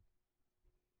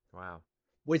 Wow.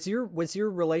 Was your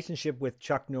relationship with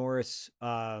Chuck Norris,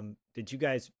 did you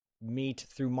guys meet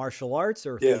through martial arts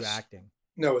or through acting?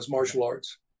 No, it was martial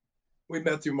arts. We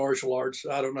met through martial arts.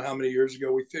 I don't know how many years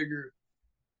ago.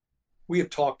 We have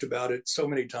talked about it so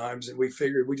many times and we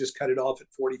figured we just cut it off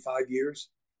at 45 years.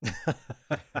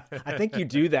 I think you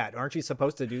do that. Aren't you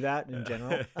supposed to do that in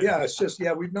general? Yeah, it's just,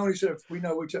 we've known each other. We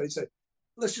know each other. He said,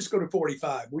 let's just go to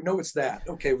 45. We know it's that.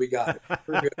 Okay, we got it.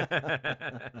 We're good.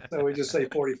 So we just say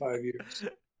 45 years.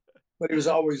 But he was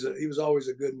always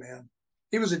a good man.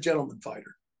 He was a gentleman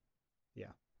fighter.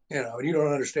 Yeah. You know, and you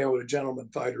don't understand what a gentleman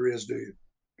fighter is, do you?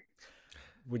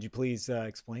 Would you please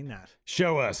explain that?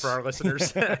 Show us. For our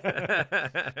listeners.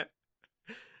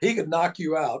 He could knock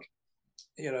you out,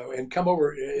 you know, and come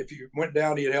over. If you went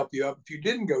down, he'd help you up. If you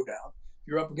didn't go down,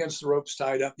 you're up against the ropes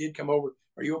tied up, he'd come over.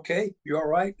 Are you okay? You all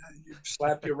right? He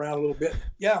slapped you around a little bit.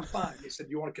 Yeah, I'm fine. He said,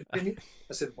 you want to continue?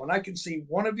 I said, when I can see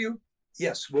one of you,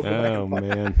 yes, we'll go back and fight.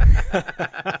 Man.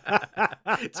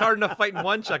 It's hard enough fighting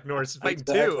one Chuck Norris, fighting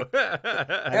two.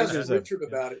 Ask Richard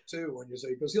about it too when you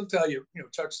say, because he'll tell you, you know,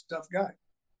 Chuck's a tough guy.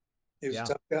 He was a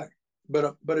tough guy,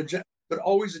 but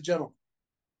always a gentleman.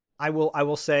 I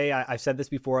will say, I've said this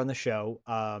before on the show.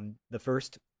 The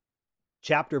first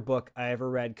chapter book I ever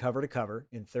read cover to cover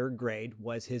in 3rd grade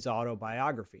was his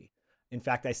autobiography. In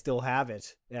fact, I still have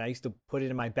it, and I used to put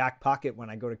it in my back pocket when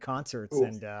I go to concerts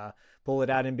and pull it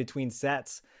out in between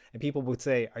sets. And people would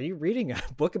say, "Are you reading a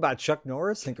book about Chuck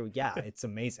Norris?" And I go, "Yeah, it's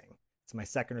amazing. It's my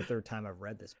 2nd or 3rd time I've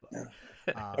read this book."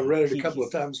 Yeah. I read it a couple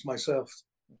of times myself.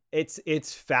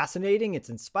 It's fascinating. It's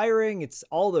inspiring. It's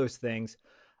all those things.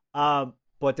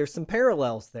 But there's some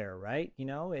parallels there, right? You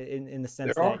know, in the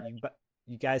sense that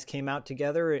you guys came out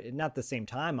together, not the same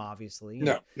time, obviously.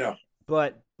 No.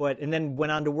 But and then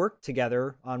went on to work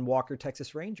together on Walker,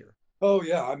 Texas Ranger. Oh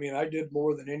yeah, I mean, I did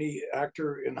more than any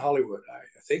actor in Hollywood. I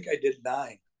think I did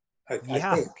 9. I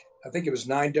think it was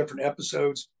 9 different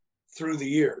episodes through the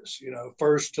years. You know,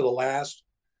 first to the last,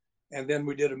 and then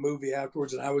we did a movie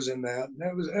afterwards, and I was in that. And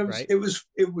it was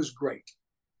great.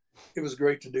 It was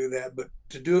great to do that, but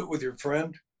to do it with your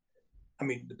friend, I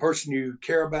mean, the person you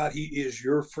care about, he is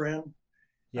your friend.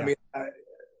 Yeah. I mean,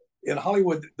 in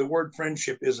Hollywood, the word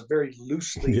friendship is a very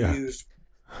loosely used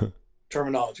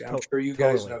terminology. I'm sure you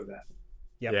guys know that.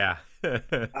 Yep. Yeah.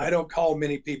 I don't call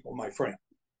many people my friend.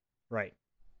 Right.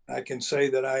 I can say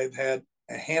that I have had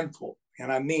a handful,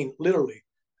 and I mean literally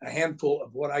a handful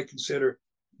of what I consider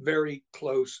very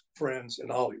close friends in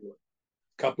Hollywood.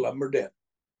 A couple of them are dead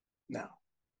now.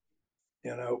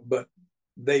 You know, but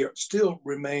they still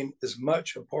remain as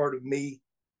much a part of me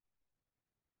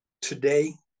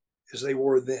today as they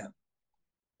were then.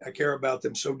 I care about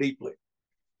them so deeply.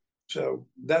 So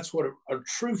that's what a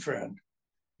true friend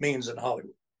means in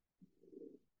Hollywood.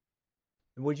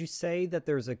 Would you say that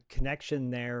there's a connection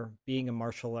there being a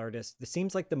martial artist? It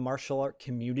seems like the martial art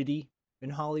community in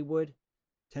Hollywood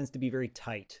tends to be very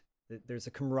tight. There's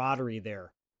a camaraderie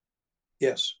there.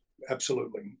 Yes,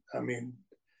 absolutely. I mean,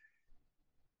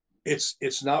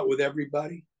 it's not with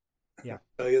everybody. Yeah, I'll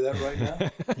tell you that right now.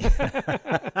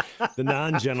 The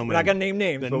non-gentlemen. We're not gonna name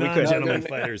names, the but non-gentlemen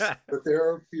fighters. But there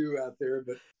are a few out there.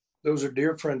 But those are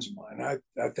dear friends of mine. I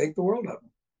think the world of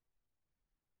them.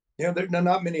 You know,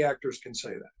 not many actors can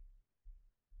say that.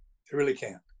 They really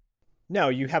can't. No,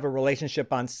 you have a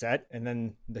relationship on set, and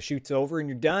then the shoot's over, and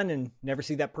you're done, and never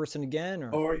see that person again,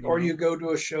 or you go to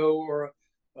a show or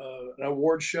an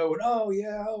award show, and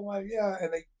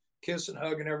and they kiss and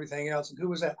hug and everything else. And who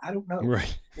was that? I don't know.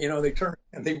 Right. You know, they turn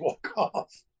and they walk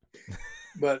off.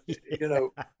 But, you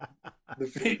know,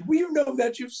 you know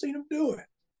that you've seen them do it.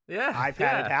 Yeah. I've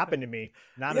had it happen to me.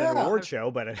 Not at an award show,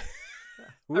 but I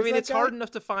mean, it's hard enough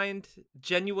to find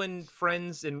genuine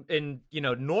friends in you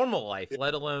know, normal life,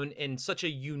 let alone in such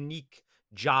a unique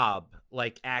job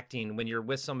like acting when you're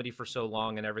with somebody for so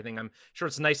long and everything. I'm sure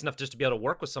it's nice enough just to be able to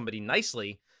work with somebody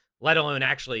nicely, let alone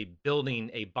actually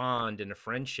building a bond and a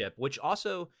friendship, which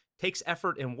also takes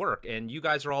effort and work. And you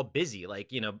guys are all busy.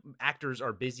 Like, you know, actors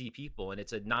are busy people, and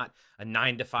it's not a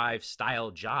 9-to-5 style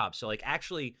job. So like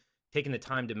actually taking the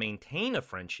time to maintain a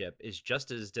friendship is just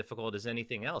as difficult as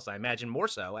anything else. I imagine more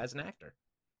so as an actor.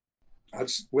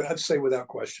 I'd say without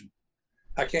question.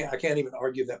 I can't even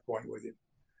argue that point with you.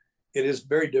 It is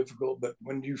very difficult, but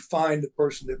when you find the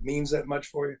person that means that much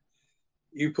for you,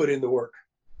 you put in the work.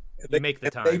 You make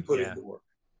the time. They put in the work.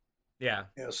 Yeah.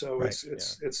 Yeah. So right.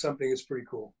 it's something that's pretty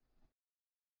cool.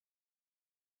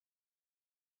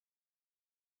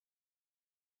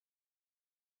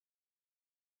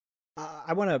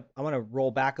 I want to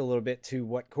roll back a little bit to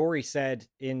what Corey said,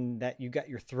 in that you got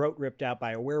your throat ripped out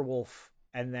by a werewolf,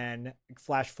 and then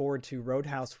flash forward to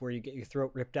Roadhouse, where you get your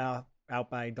throat ripped out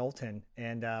by Dalton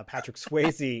and Patrick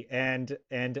Swayze, and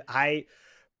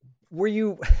were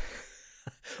you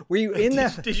in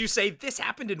that? Did you say this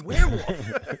happened in Werewolf?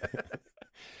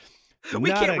 We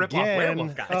can't rip off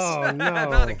Werewolf, guys. Oh no,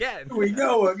 not again. Here we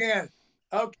go again.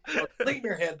 Okay, lean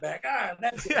your head back.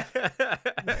 That's it.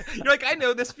 You're like, I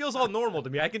know this feels all normal to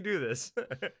me. I can do this.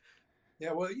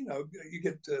 Yeah, well, you know, you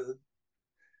get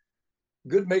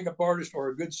good makeup artist or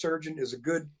a good surgeon is a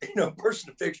good, person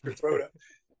to fix your throat up.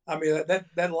 I mean,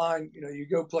 that line, you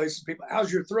go places, people,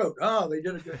 how's your throat? Oh, they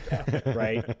did a good job.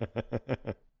 Right.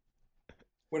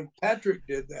 When Patrick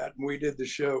did that and we did the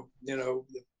show,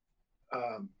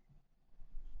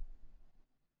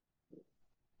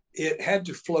 it had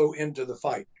to flow into the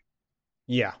fight.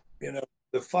 Yeah.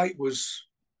 The fight was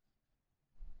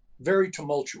very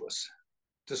tumultuous,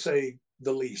 to say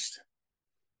the least.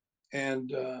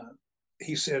 And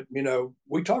he said,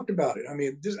 we talked about it. I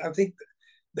mean, I think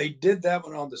they did that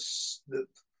one on the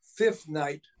fifth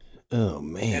night. Oh,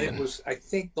 man. And it was, I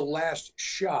think, the last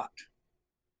shot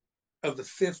of the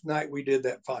fifth night we did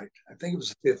that fight. I think it was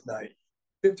the fifth night,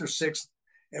 fifth or sixth.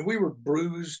 And we were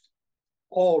bruised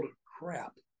all to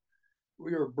crap.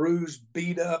 We were bruised,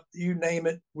 beat up, you name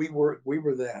it. We were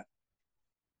that.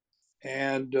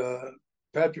 And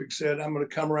Patrick said, I'm going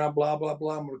to come around, blah, blah,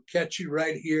 blah. I'm going to catch you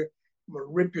right here. I'm going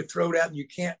to rip your throat out, and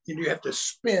you have to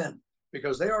spin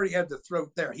because they already had the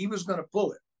throat there. He was going to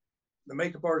pull it. The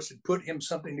makeup artist had put him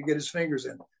something to get his fingers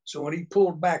in. So when he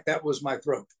pulled back, that was my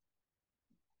throat.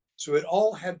 So it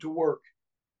all had to work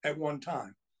at one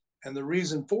time. And the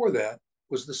reason for that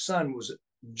was the sun was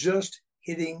just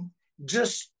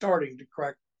starting to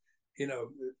crack,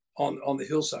 on the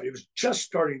hillside. It was just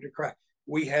starting to crack.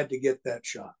 We had to get that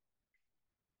shot.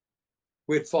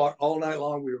 We had fought all night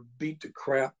long. We were beat to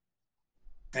crap.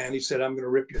 And he said, I'm going to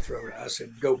rip your throat out. I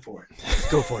said, go for it.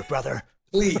 Go for it, brother.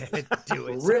 Please Do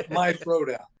it. rip my throat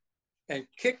out and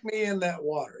kick me in that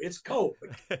water. It's cold, but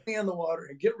kick me in the water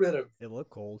and get rid of it. It looked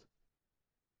cold.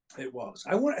 It was.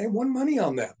 I won money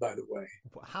on that, by the way.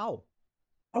 How?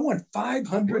 I won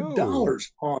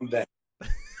 $500 on that.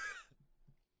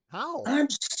 How? I'm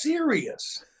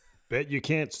serious. Bet you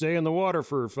can't stay in the water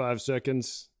for 5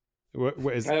 seconds. What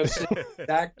is That's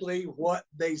exactly what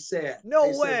they said.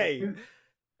 No way.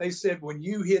 They said, when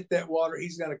you hit that water,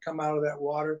 he's going to come out of that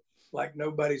water like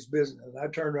nobody's business. And I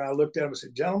turned around, I looked at him and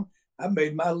said, gentlemen, I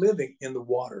made my living in the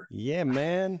water. Yeah,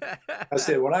 man. I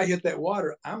said, when I hit that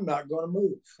water, I'm not going to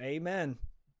move. Amen.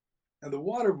 And the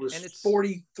water was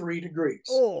 43 degrees.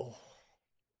 Oh,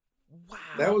 wow.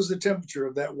 That was the temperature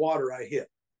of that water I hit.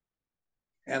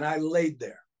 And I laid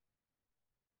there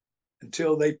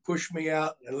until they pushed me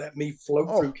out and let me float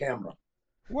through camera.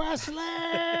 Wesley!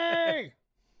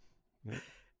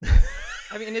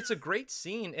 I mean, it's a great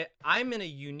scene. I'm in a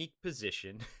unique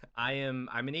position. I'm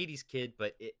an 80s kid,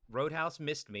 but Roadhouse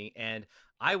missed me, and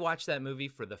I watched that movie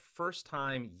for the first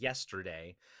time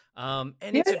yesterday. And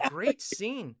it's a great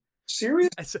scene.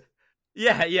 Serious?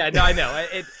 Yeah. No, I know.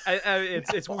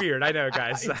 It's weird. I know,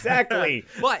 guys. Exactly.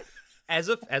 But as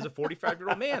a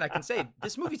 45-year-old man, I can say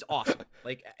this movie's awesome.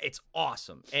 Like, it's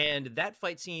awesome. And that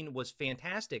fight scene was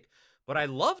fantastic. What I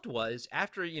loved was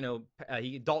after,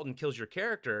 Dalton kills your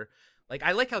character, like,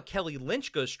 I like how Kelly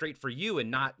Lynch goes straight for you and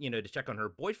not, to check on her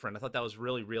boyfriend. I thought that was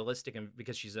really realistic, and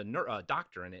because she's a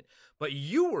doctor in it. But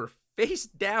you were face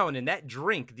down in that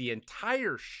drink the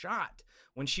entire shot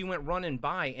when she went running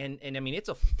by. And I mean, it's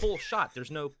a full shot.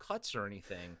 There's no cuts or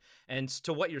anything. And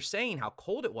to what you're saying, how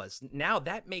cold it was, now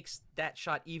that makes that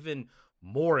shot even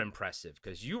more impressive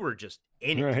because you were just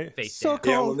in it face down.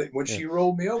 Cold. Yeah, well, when she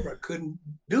rolled me over, I couldn't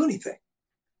do anything.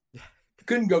 I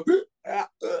couldn't go.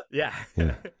 Yeah.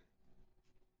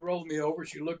 Rolled me over.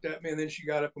 She looked at me, and then she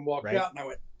got up and walked out, and I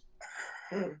went,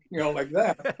 like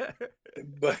that.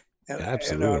 But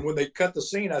absolutely. And when they cut the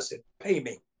scene, I said, "Pay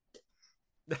me."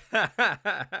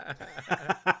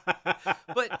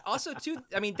 But also, too,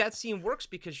 I mean, that scene works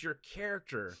because your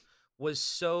character was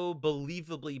so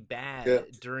believably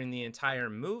bad during the entire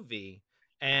movie.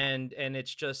 And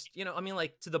it's just, I mean,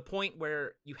 like, to the point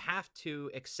where you have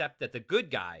to accept that the good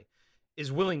guy is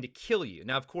willing to kill you.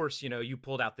 Now, of course, you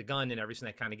pulled out the gun and everything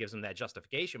that kind of gives him that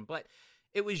justification, but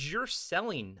it was your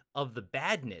selling of the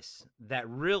badness that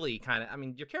really kind of, I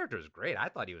mean, your character is great. I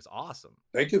thought he was awesome.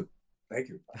 Thank you. I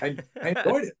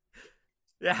enjoyed it.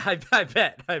 Yeah, I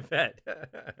bet.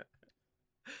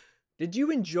 Did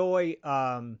you enjoy,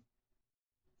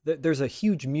 there's a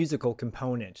huge musical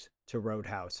component to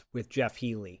Roadhouse with Jeff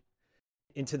Healey,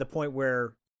 and to the point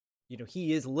where,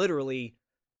 he is literally,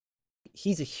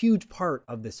 he's a huge part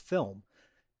of this film.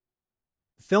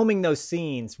 Filming those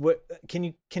scenes, what can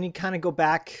you kind of go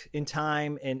back in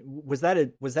time, and was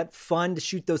that fun to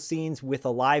shoot those scenes with a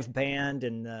live band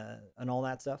and all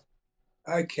that stuff?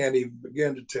 I can't even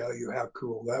begin to tell you how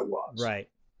cool that was. Right.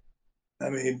 I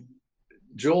mean,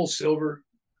 Joel Silver,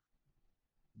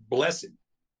 bless him,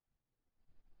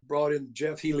 brought in the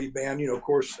Jeff Healey band. Of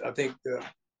course, I think,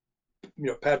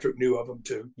 Patrick knew of them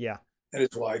too. Yeah. And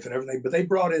his wife and everything. But they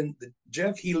brought in the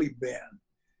Jeff Healey band,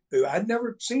 who I'd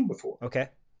never seen before. Okay.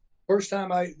 Of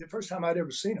The first time I'd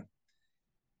ever seen them.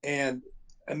 And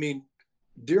I mean,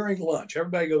 during lunch,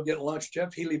 everybody go get lunch.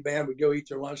 Jeff Healey band would go eat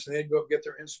their lunch, and they'd go get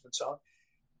their instruments on.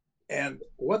 And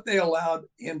what they allowed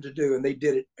him to do, and they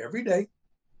did it every day.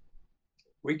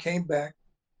 We came back,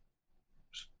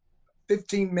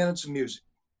 15 minutes of music.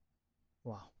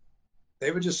 Wow.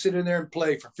 They would just sit in there and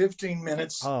play for 15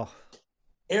 minutes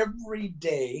every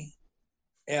day.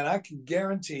 And I can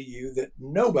guarantee you that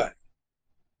nobody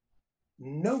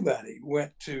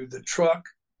went to the truck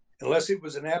unless it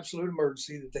was an absolute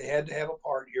emergency that they had to have a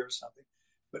party or something.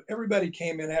 But everybody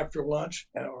came in after lunch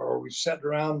or we sat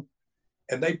around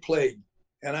and they played.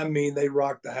 And I mean, they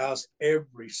rocked the house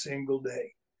every single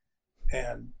day.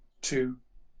 And to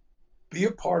be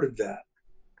a part of that,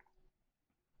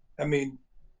 I mean,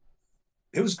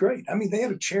 it was great. I mean, they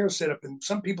had a chair set up and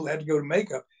some people had to go to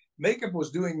makeup. Makeup was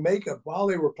doing makeup while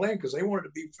they were playing because they wanted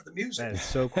to be for the music. That is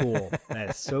so cool. That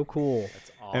is so cool.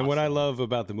 That's awesome. And what I love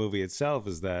about the movie itself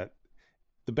is that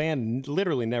the band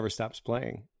literally never stops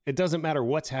playing. It doesn't matter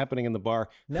what's happening in the bar,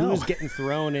 who's getting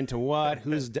thrown into what,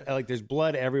 who's like, there's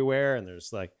blood everywhere, and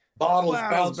there's like bottles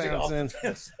bouncing.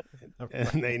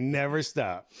 And they never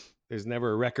stop. There's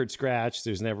never a record scratch.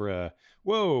 There's never a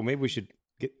whoa. Maybe we should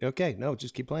get okay. No,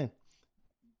 just keep playing.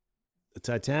 The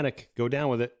Titanic, go down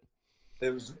with it.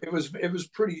 It was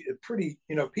pretty.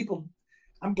 You know, people.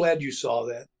 I'm glad you saw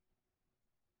that.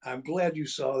 I'm glad you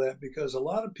saw that because a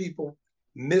lot of people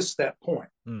miss that point.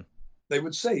 They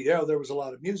would say, yeah, there was a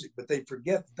lot of music, but they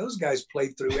forget that those guys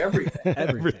played through everything.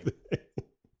 Everything.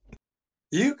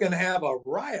 You can have a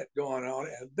riot going on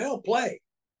and they'll play.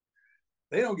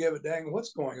 They don't give a dang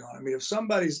what's going on. I mean, if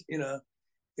somebody's, you know,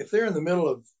 if they're in the middle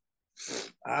of,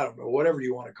 I don't know, whatever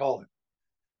you want to call it,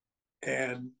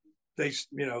 and they,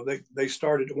 you know, they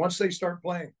started, once they start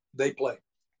playing, they play.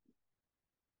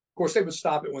 Of course, they would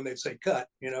stop it when they'd say cut,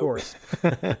 you know. Of course.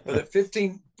 But at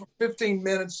 15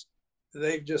 minutes,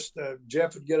 they just,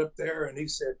 Jeff would get up there and he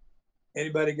said,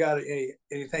 anybody got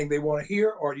anything they want to hear,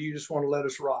 or do you just want to let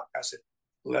us rock? I said,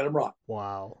 let them rock.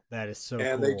 Wow. That is so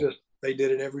and cool. they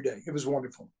did it every day. It was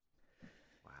wonderful.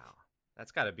 Wow.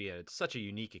 That's got to be such a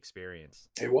unique experience.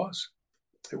 It was.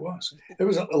 There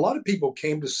was a lot of people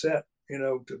came to set, you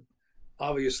know, to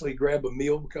obviously grab a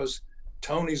meal because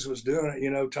Tony's was doing it.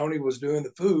 You know, Tony was doing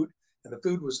the food and the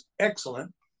food was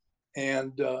excellent.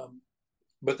 And,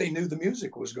 but they knew the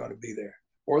music was going to be there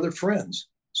or their friends.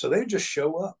 So they just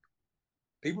show up.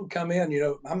 People come in, you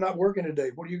know, I'm not working today.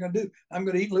 What are you going to do? I'm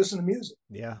going to eat and listen to music.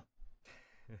 Yeah.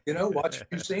 You know, watch a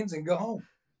few scenes and go home.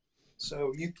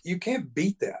 So you can't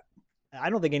beat that. I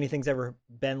don't think anything's ever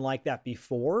been like that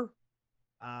before.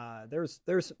 There's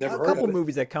Never a couple heard of it.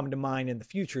 movies that come to mind in the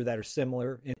future that are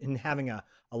similar in having a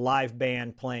live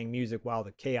band playing music while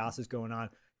the chaos is going on.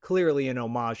 Clearly an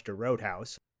homage to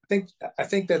Roadhouse. I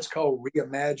think that's called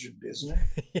reimagined, isn't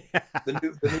it? Yeah. The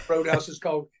new Roadhouse is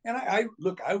called. And I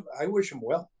wish them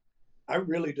well. I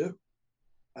really do.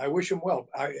 I wish them well.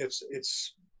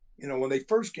 It's you know, when they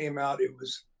first came out, it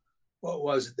was, what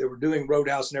was it? They were doing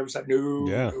Roadhouse and everybody's like, no,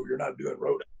 you're not doing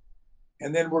Roadhouse.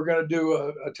 And then we're going to do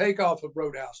a takeoff of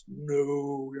Roadhouse.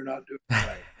 No, you're not doing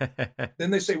that.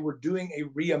 Then they say we're doing a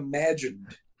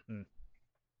reimagined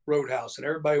Roadhouse. And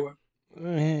everybody went,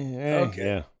 okay.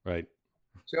 Yeah, right.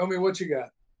 Tell me what you got.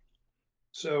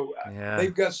 So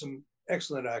they've got some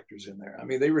excellent actors in there. I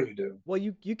mean, they really do. Well,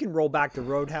 you can roll back to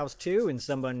Roadhouse 2 and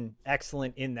someone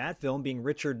excellent in that film being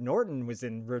Richard Norton was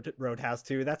in Roadhouse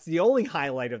 2. That's the only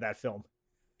highlight of that film.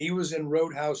 He was in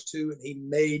Roadhouse 2 and he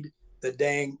made the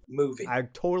dang movie. I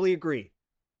totally agree.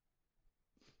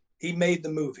 He made the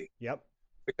movie. Yep.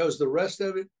 Because the rest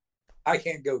of it, I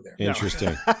can't go there.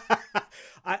 Interesting.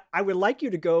 I would like you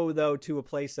to go, though, to a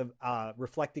place of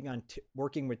reflecting on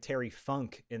working with Terry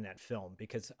Funk in that film,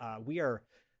 because I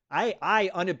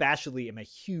unabashedly am a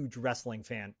huge wrestling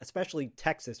fan, especially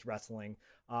Texas wrestling.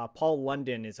 Paul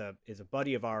London is a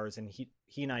buddy of ours, and he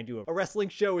and I do a wrestling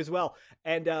show as well.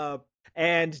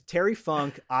 And Terry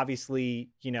Funk,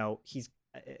 obviously, you know, he's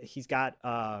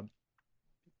a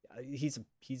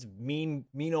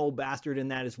mean old bastard in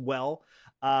that as well.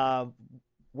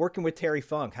 Working with Terry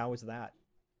Funk, how was that?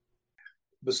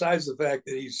 Besides the fact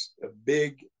that he's a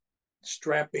big,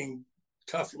 strapping,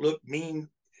 tough look, mean,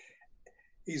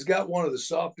 he's got one of the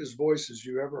softest voices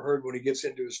you ever heard when he gets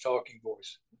into his talking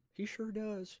voice. He sure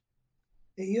does.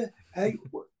 Yeah. Hey,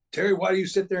 Terry, why do you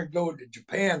sit there and go to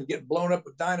Japan and get blown up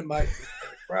with dynamite in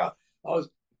the crowd?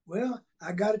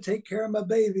 I got to take care of my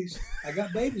babies. I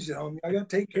got babies at home. I got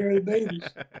to take care of the babies.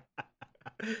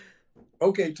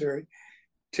 Okay, Terry.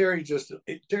 Terry's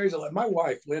my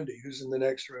wife, Lindy, who's in the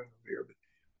next room over here, but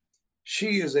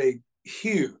she is a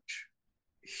huge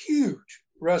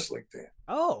wrestling fan.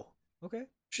 Oh, okay.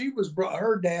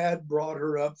 Her dad brought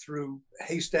her up through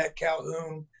Haystack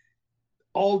Calhoun,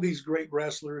 all these great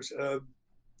wrestlers.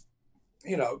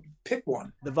 Pick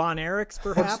one. The Von Erichs,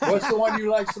 perhaps? What's the one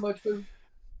you like so much, Boo?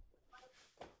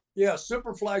 Yeah,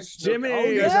 Superfly Snuka. Jimmy. Oh,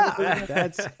 you guys ever put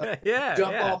That's Yeah.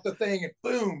 jump yeah. off the thing and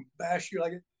boom, bash you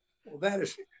like it. Well, that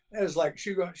is like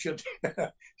she's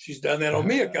done that on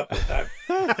me a couple of times.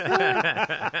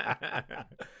 I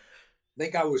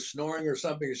think I was snoring or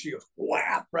something, and she goes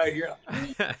whap right here.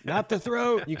 not the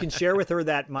throat. You can share with her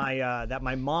that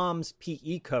my mom's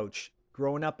PE coach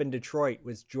growing up in Detroit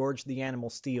was George the Animal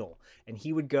Steel, and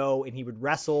he would go and he would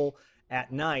wrestle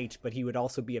at night, but he would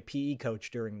also be a PE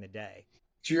coach during the day.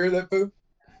 Did you hear that, Boo?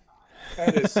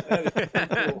 That is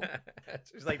cool.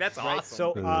 She's like, that's Right?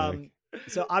 awesome.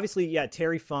 So obviously, yeah,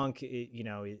 Terry Funk,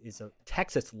 is a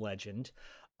Texas legend.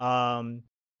 And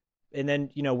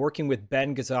then, working with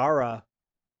Ben Gazzara,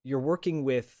 you're working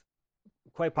with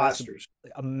quite possibly Masters.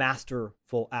 a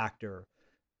masterful actor.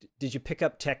 Did you pick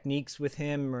up techniques with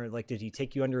him, or like, did he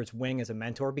take you under his wing as a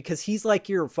mentor? Because he's like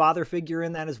your father figure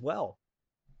in that as well.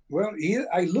 Well,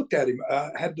 I looked at him.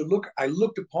 I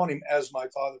looked upon him as my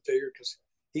father figure because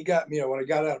he got me. When I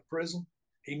got out of prison,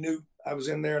 he knew I was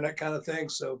in there and that kind of thing.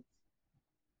 So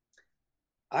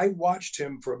I watched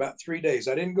him for about 3 days.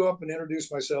 I didn't go up and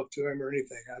introduce myself to him or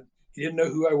anything. He didn't know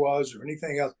who I was or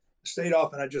anything else. I stayed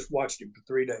off and I just watched him for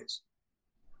 3 days.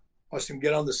 Watched him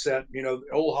get on the set,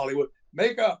 old Hollywood,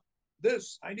 makeup,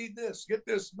 this, I need this, get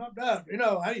this, not that,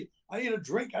 I need a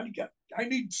drink. I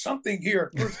need something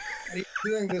here. And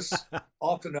doing this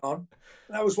off and on.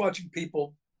 And I was watching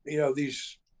people,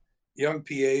 these young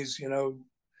PAs,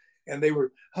 and they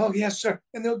were, oh, yes, sir.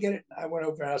 And they'll get it. I went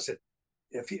over and I said,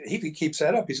 if he keeps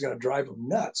that up, he's going to drive them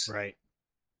nuts. Right.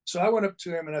 So I went up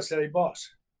to him and I said, hey, boss,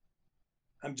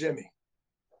 I'm Jimmy.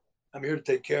 I'm here to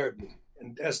take care of you.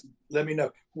 And let me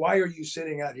know, why are you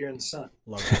sitting out here in the sun?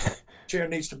 Love it. Chair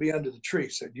needs to be under the tree.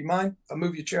 So do you mind if I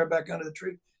move your chair back under the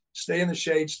tree? Stay in the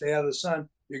shade, stay out of the sun.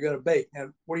 You're going to bake. Now,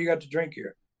 what do you got to drink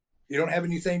here? You don't have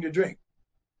anything to drink.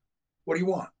 What do you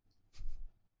want?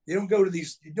 You don't go to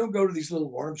these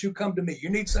little worms. You come to me. You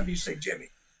need something, you say, Jimmy,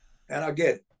 and I'll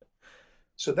get it.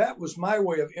 So that was my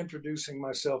way of introducing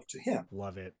myself to him.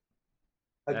 Love it.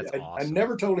 That's I awesome.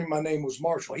 never told him my name was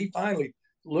Marshall. He finally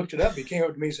looked it up. He came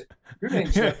up to me and said, your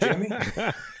name's not Jimmy.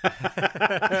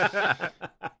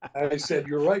 I said,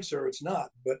 you're right, sir. It's not.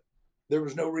 But there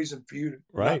was no reason for you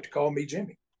not to call me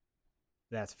Jimmy.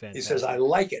 That's fantastic. He says, I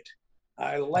like it.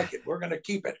 I like it. We're going to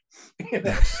keep it. He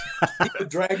would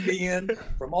drag me in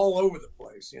from all over the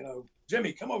place.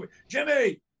 Jimmy, come over.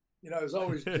 Jimmy! It was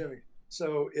always Jimmy.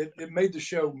 So it made the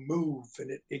show move,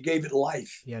 and it gave it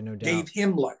life. Yeah, no doubt. Gave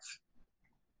him life.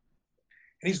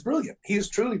 And he's brilliant. He is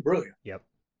truly brilliant. Yep.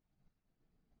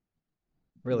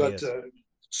 Really But is.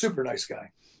 super nice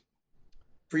guy.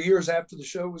 For years after the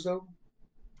show was over,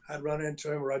 I'd run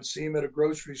into him or I'd see him at a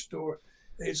grocery store.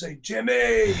 They'd say,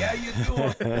 Jimmy, how you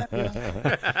doing?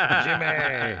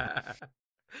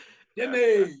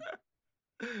 Jimmy.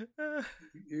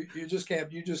 You just can't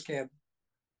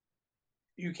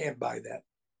buy that.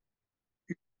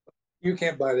 You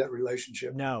can't buy that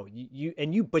relationship. No,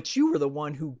 but you were the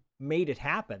one who made it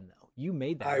happen, though. You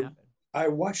made that happen. I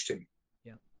watched him.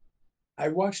 Yeah. I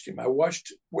watched him. I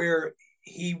watched where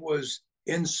he was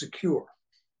insecure.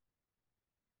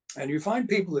 And you find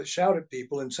people that shout at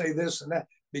people and say this and that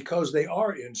because they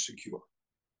are insecure.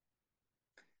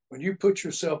 When you put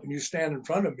yourself and you stand in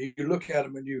front of them, you look at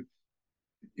them and you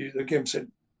look at him and say,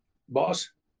 boss,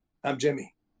 I'm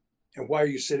Jimmy. And why are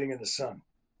you sitting in the sun?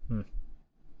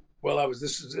 Well,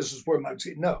 this is where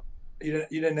no, you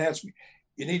didn't answer me.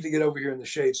 You need to get over here in the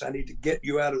shade. So I need to get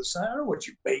you out of the sun. I don't know what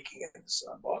you're baking in the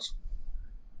sun, boss.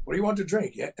 What do you want to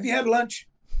drink? Have you had lunch?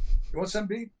 You want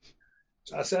something to eat?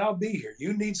 So I said, I'll be here.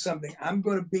 You need something. I'm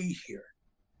going to be here.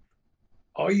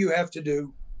 All you have to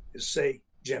do is say,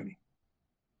 Jimmy.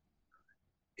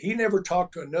 He never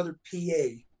talked to another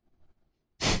PA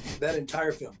that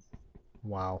entire film.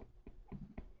 Wow.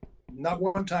 Not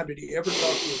one time did he ever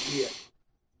talk to a PA.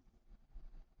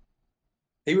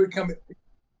 He would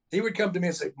come to me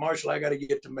and say, Marshall, I got to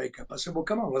get to makeup. I said, well,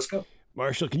 come on, let's go.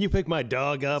 Marshall, can you pick my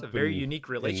dog up? It's a very unique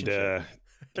relationship. And,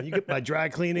 can you get my dry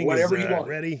cleaning? Whatever you want.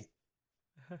 Ready?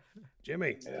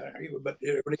 Jimmy. But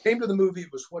when it came to the movie,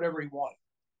 it was whatever he wanted.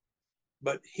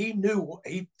 But he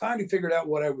finally figured out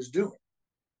what I was doing.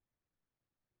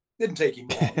 Didn't take him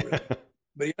long, really.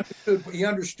 But he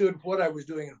understood what I was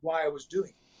doing and why I was doing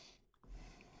it.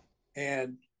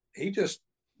 And he just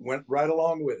went right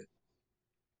along with it.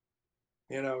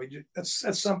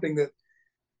 That's something that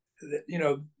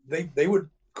they would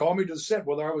call me to the set,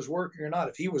 whether I was working or not,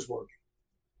 if he was working,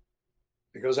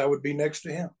 because I would be next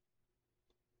to him.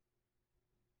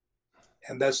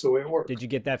 And that's the way it worked. Did you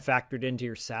get that factored into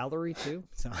your salary too?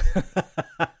 So.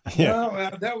 Yeah.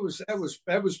 No, that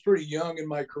was pretty young in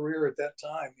my career at that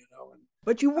time, you know. And,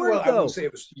 but you weren't, well, though. I wouldn't say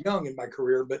it was young in my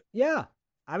career, but yeah.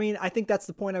 I mean, I think that's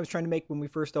the point I was trying to make when we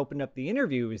first opened up the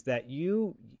interview, is that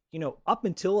you know, up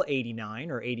until 89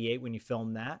 or 88 when you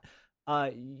filmed that,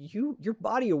 your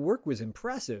body of work was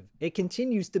impressive. It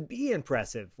continues to be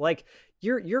impressive. Like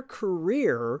your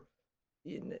career,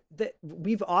 that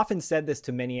we've often said this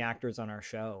to many actors on our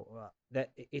show,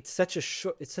 that it's such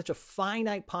a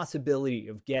finite possibility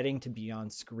of getting to be on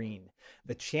screen,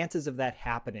 the chances of that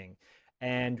happening.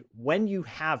 And when you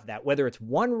have that, whether it's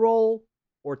one role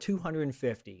or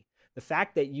 250, the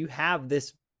fact that you have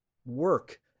this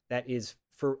work that is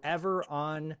forever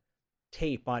on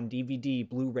tape, on DVD,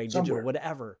 Blu-ray, digital,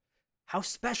 whatever, how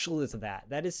special is that?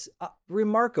 That is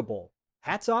remarkable.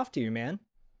 Hats off to you, man.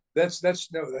 That's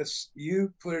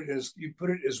you put it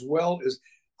as well as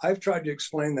I've tried to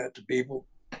explain that to people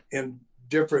in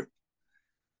different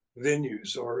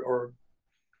venues or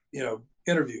you know,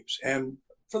 interviews, and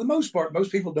for the most part,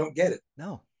 most people don't get it.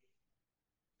 No,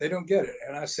 they don't get it.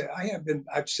 And I say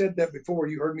I've said that before.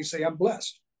 You heard me say I'm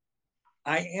blessed.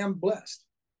 I am blessed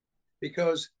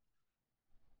because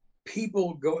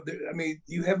people go there. I mean,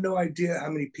 you have no idea how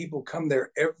many people come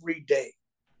there every day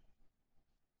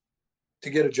to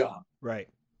get a job. Right.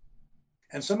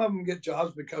 And some of them get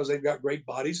jobs because they've got great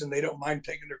bodies and they don't mind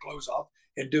taking their clothes off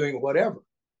and doing whatever.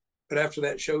 But after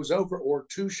that show's over or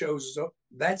two shows is over,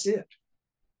 that's it.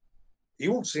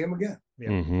 You won't see them again. Yeah.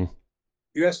 Mm-hmm.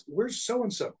 You ask, where's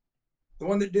so-and-so? The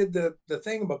one that did the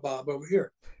thingamabob over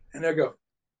here. And they go,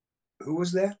 who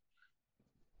was that?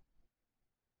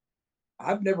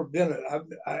 I've never been an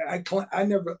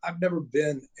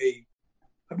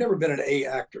A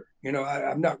actor. You know,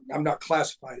 I'm not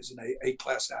classified as an A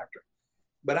class actor,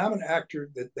 but I'm an actor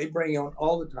that they bring on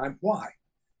all the time. Why?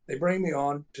 They bring me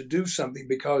on to do something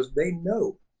because they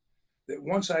know that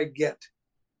once I get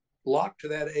locked to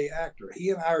that A actor,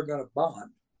 he and I are going to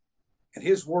bond, and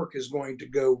his work is going to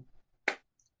go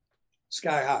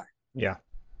sky high. Yeah,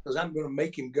 because I'm going to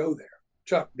make him go there.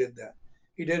 Chuck did that.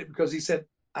 He did it because he said,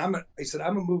 I'm a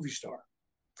movie star.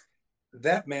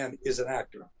 That man is an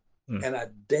actor. And a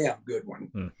damn good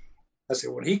one. I said,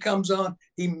 when he comes on,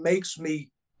 he makes me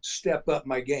step up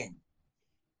my game.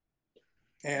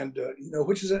 And, you know,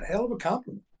 which is a hell of a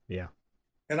compliment. Yeah.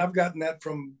 And I've gotten that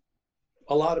from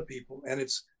a lot of people. And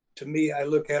it's, to me, I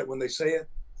look at it when they say it,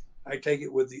 I take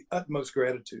it with the utmost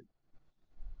gratitude.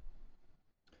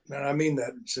 And I mean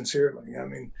that sincerely. I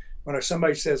mean, when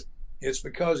somebody says, it's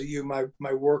because of you,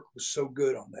 my work was so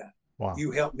good on that. Wow.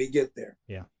 You helped me get there.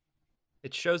 Yeah.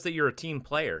 It shows that you're a team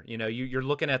player. You know, you're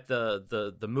looking at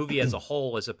the movie as a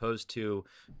whole as opposed to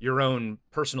your own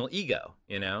personal ego,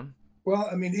 you know? Well,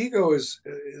 I mean, ego is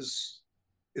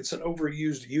it's an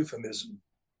overused euphemism.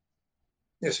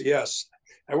 Yes.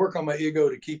 I work on my ego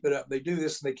to keep it up. They do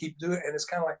this and they keep doing it. And it's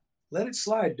kind of like, let it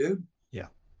slide, dude. Yeah.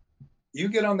 You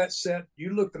get on that set,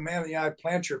 you look the man in the eye,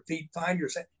 plant your feet, find your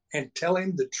set, and tell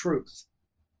him the truth.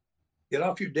 Get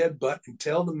off your dead butt and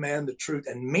tell the man the truth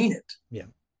and mean it. Yeah.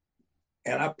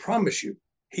 And I promise you,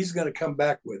 he's going to come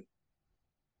back with it.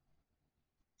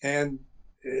 And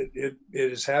it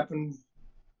has happened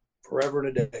forever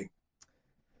and a day.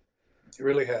 It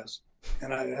really has.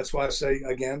 And that's why I say,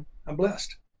 again, I'm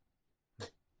blessed.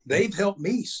 They've helped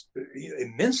me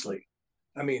immensely.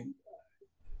 I mean,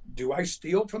 do I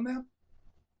steal from them?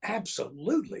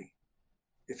 Absolutely.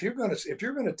 If you're going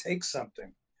to take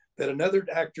something that another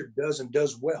actor does and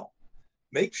does well,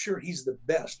 make sure he's the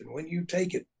best. And when you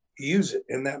take it, use it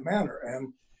in that manner.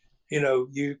 And, you know,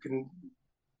 you can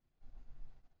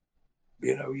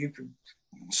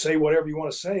say whatever you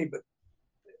want to say, but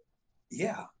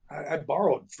yeah, I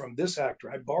borrowed from this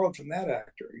actor. I borrowed from that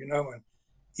actor, you know, and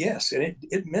yes, and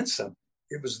it meant something.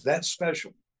 It was that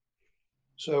special.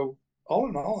 So all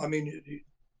in all, I mean,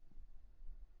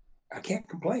 I can't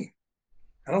complain.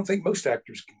 I don't think most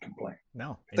actors can complain.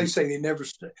 No. If they say they never,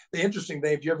 the interesting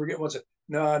thing, if you ever get one say,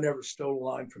 no, I never stole a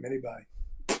line from anybody.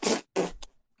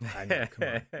 I know,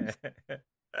 come on.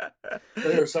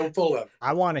 They're so full of it.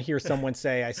 I want to hear someone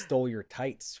say, I stole your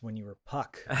tights when you were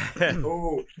Puck.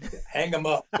 Oh, hang them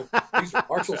up. These are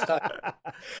Marshall's tights.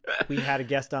 We had a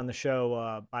guest on the show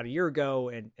about a year ago,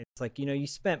 and it's like, you know, you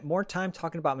spent more time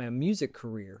talking about my music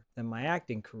career than my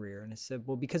acting career. And I said,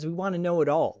 well, because we want to know it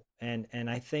all. And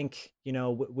I think, you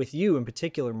know, with you in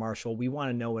particular, Marshall, we want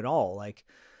to know it all. Like,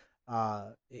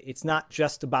 it's not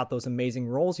just about those amazing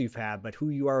roles you've had, but who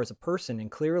you are as a person.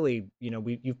 And clearly,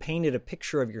 you've painted a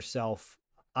picture of yourself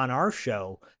on our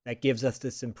show that gives us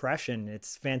this impression.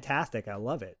 It's fantastic. I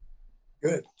love it.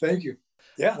 Good. Thank you.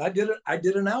 Yeah. I did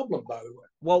an album, by the way.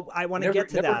 Well, I want to get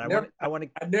to that.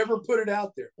 I never put it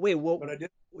out there. Wait, well, but I did.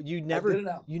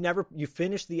 You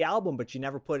finished the album, but you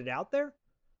never put it out there?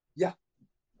 Yeah.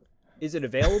 Is it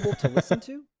available to listen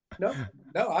to? No,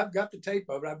 I've got the tape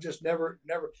of it. I've just never,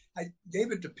 I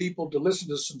gave it to people to listen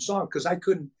to some songs because I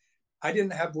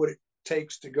didn't have what it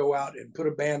takes to go out and put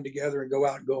a band together and go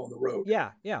out and go on the road.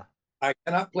 Yeah, yeah. I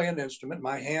cannot play an instrument.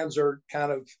 My hands are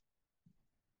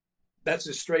that's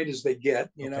as straight as they get,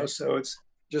 so it's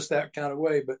just that kind of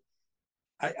way. But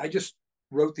I just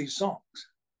wrote these songs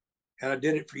and I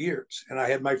did it for years. And I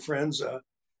had my friends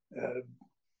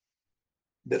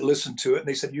that listened to it and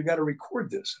they said, you got to record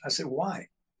this. I said, why?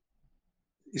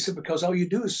 He said, because all you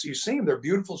do is you sing them. They're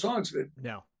beautiful songs. But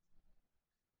no.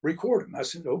 Record them. I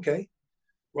said, okay.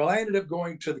 Well, I ended up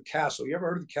going to the Castle. You ever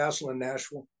heard of the Castle in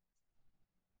Nashville?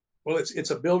 Well,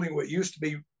 it's a building what used to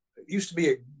be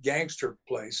a gangster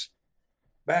place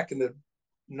back in the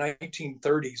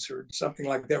 1930s or something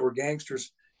like that, where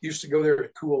gangsters used to go there to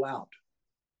cool out.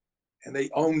 And they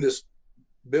owned this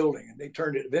building and they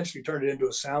eventually turned it into a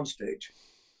soundstage.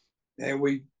 And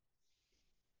we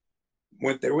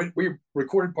went there. We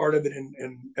recorded part of it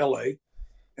in LA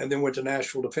and then went to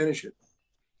Nashville to finish it.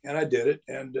 And I did it.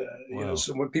 And, wow.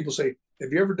 So when people say,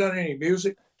 have you ever done any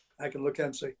music? I can look at them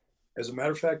and say, as a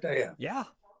matter of fact, I have. Yeah.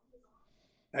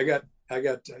 I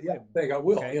think I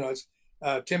will. Okay. It's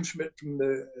Tim Schmidt from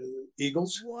the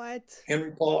Eagles. What?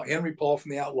 Henry Paul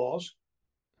from the Outlaws.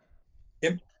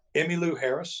 Emmylou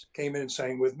Harris came in and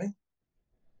sang with me.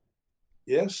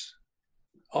 Yes.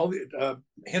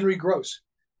 Henry Gross.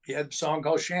 He had a song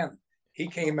called Shannon. He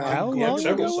came out. How long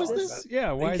ago was this?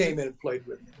 Yeah. He came in and played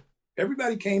with me.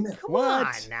 Everybody came in. Come on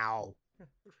now.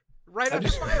 Right after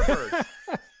Firebird.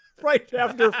 Right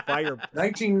after Firebird.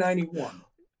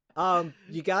 1991.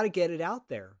 You got to get it out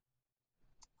there.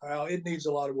 Well, it needs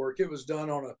a lot of work. It was done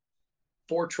on a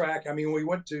 4-track. I mean, we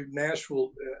went to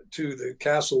Nashville to the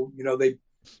Castle. They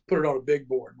put it on a big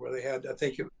board where they had, I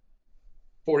think,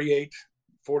 48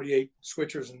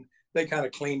 switchers, and they kind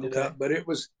of cleaned it up. But it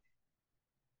was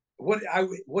what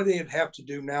they'd have to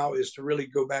do now is to really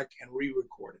go back and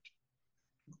re-record it.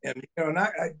 And and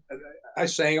I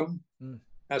sang them.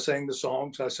 I sang the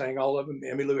songs. I sang all of them.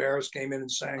 Emmylou Harris came in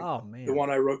and sang the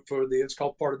one I wrote it's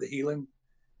called Part of the Healing.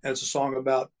 And it's a song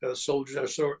about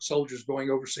soldiers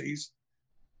going overseas,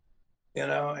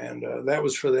 and that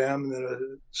was for them. And then a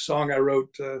song I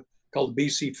wrote called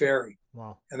BC Ferry.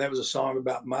 Wow. And that was a song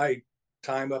about my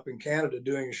time up in Canada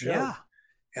doing a show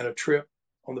and a trip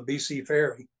on the BC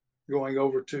Ferry going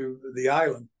over to the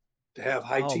island to have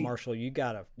high tea. Marshall, you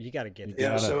gotta get it.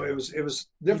 Yeah. So it was different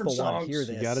People songs. Hear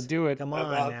this. You got to do it. Come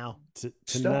on now.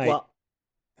 Tonight. Well,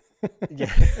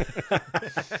 yeah.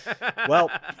 Well,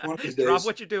 drop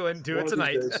what you're doing. Do it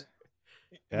tonight.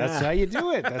 That's how you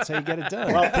do it. That's how you get it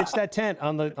done. Well, pitch that tent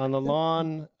on the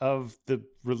lawn of the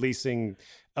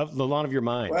lawn of your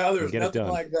mind. Well, there's nothing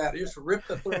like that. You just rip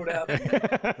the throat out.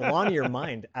 The lawn of your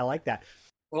mind. I like that.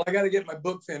 Well, I got to get my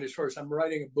book finished first. I'm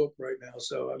writing a book right now,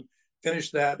 so I'm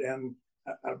finished that, and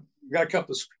I've got a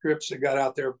couple of scripts that got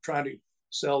out there. I'm trying to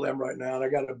sell them right now, and I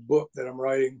got a book that I'm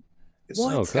writing. It's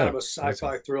kind of a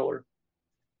sci-fi thriller.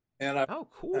 And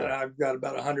cool. And I've got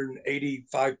about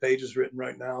 185 pages written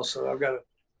right now. So I'm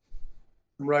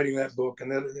writing that book,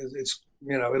 and then it's,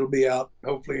 it'll be out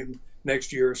hopefully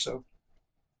next year or so.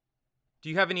 Do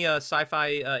you have any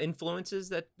sci-fi influences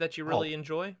that you really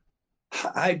enjoy?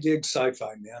 I dig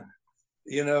sci-fi, man.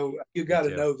 You got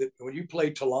to know that when you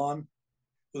play Talon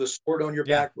with a sword on your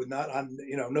back with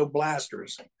no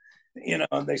blasters,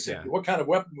 and they said, what kind of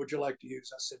weapon would you like to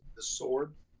use? I said, the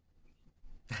sword.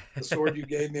 The sword you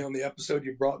gave me on the episode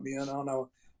you brought me in on.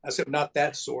 I said, not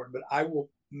that sword, but I will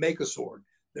make a sword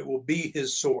that will be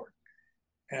his sword.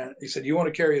 And he said, you want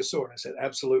to carry a sword? I said,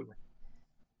 absolutely.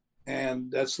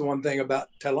 And that's the one thing about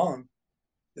Talon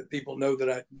that people know, that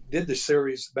I did the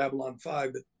series Babylon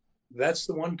 5, but that's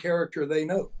the one character they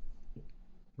know.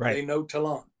 Right. They know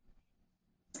Talon.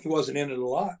 He wasn't in it a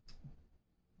lot,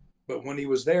 but when he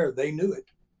was there, they knew it.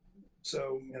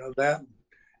 So, that,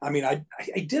 I mean,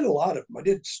 I did a lot of them. I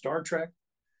did Star Trek.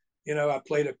 I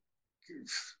played a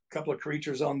couple of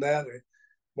creatures on that.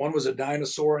 One was a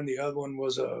dinosaur and the other one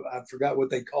was I forgot what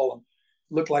they call them.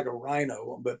 Looked like a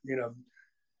rhino, but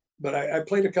I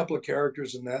played a couple of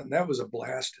characters in that, and that was a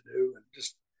blast to do. And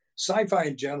just sci-fi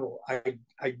in general, I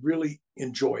really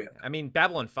enjoy it. I mean,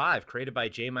 Babylon 5, created by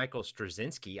J. Michael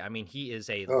Straczynski. I mean, he is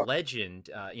a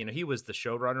legend. He was the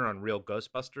showrunner on Real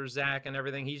Ghostbusters, Zach, and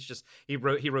everything. He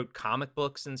wrote comic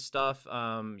books and stuff.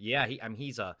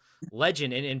 He's a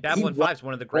legend. And Babylon 5 is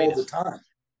one of the greatest. All the time.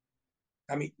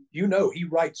 I mean, he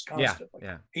writes constantly.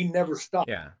 Yeah. He never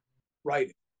stops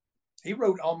writing. He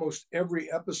wrote almost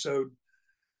every episode.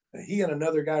 He and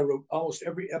another guy wrote almost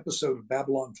every episode of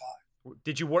Babylon 5.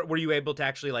 Were you able to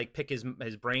actually like pick his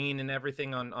brain and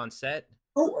everything on set?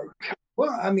 Oh,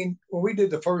 well, I mean, when we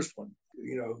did the first one,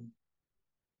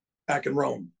 back in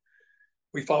Rome,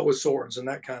 we fought with swords and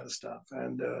that kind of stuff.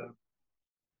 And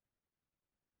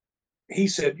he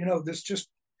said, this just,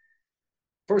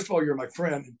 first of all, you're my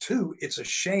friend. And two, it's a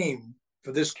shame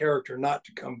for this character not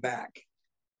to come back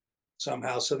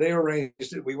somehow. So they arranged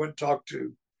it. We went and talked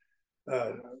to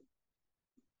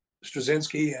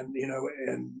Straczynski,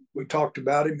 and we talked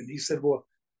about him, and he said, well,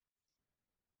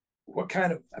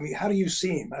 how do you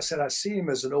see him? I said, I see him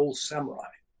as an old samurai.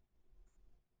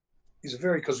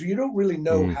 Because you don't really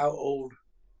know how old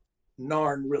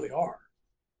Narn really are.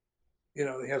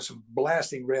 They have some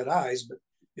blasting red eyes, but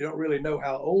you don't really know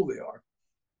how old they are.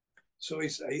 So I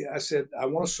said, I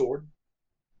want a sword.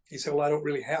 He said, well, I don't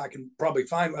really have, I can probably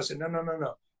find one. I said,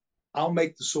 no. I'll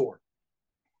make the sword.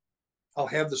 I'll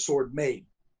have the sword made.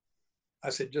 I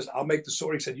said, I'll make the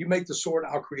sword. He said, you make the sword,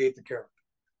 I'll create the character.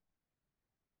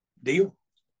 Deal.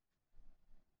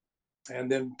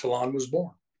 And then Talon was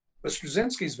born. But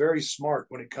Straczynski's very smart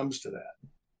when it comes to that.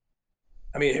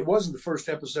 I mean, it wasn't the first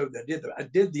episode that I did that. I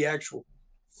did the actual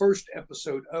first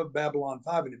episode of Babylon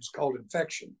 5, and it was called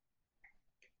Infection.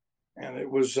 And it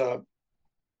was, I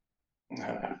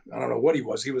don't know what he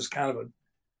was. He was kind of an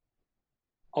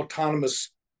autonomous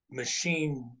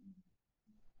machine.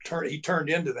 He turned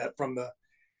into that from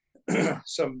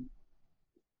some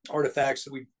artifacts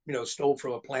that we stole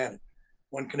from a planet.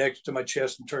 One connected to my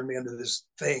chest and turned me into this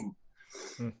thing.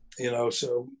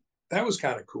 So that was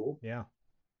kind of cool. Yeah.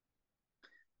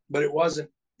 But it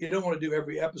wasn't. You don't want to do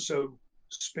every episode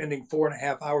spending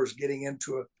 4.5 hours getting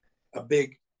into a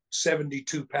big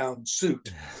 72-pound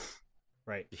suit.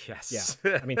 Right. Yes.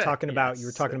 Yeah. I mean, you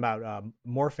were talking about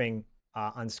morphing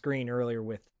on screen earlier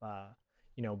with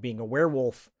being a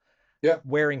werewolf. Yeah.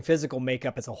 Wearing physical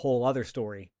makeup is a whole other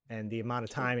story, and the amount of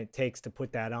time it takes to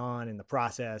put that on and the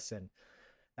process and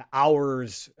the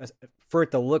hours for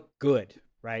it to look good,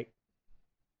 right?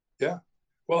 Yeah.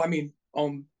 Well, I mean,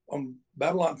 on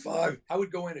Babylon 5, I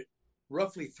would go in at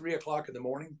roughly 3:00 in the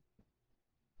morning.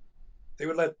 They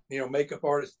would let makeup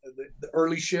artists the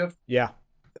early shift. Yeah.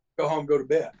 Go home, go to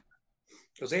bed,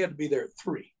 because they had to be there at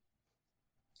 3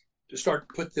 to start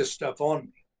to put this stuff on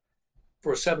me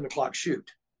for a 7:00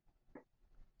 shoot.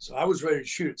 So I was ready to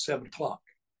shoot at 7:00.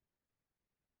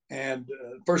 And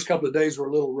first couple of days were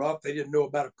a little rough. They didn't know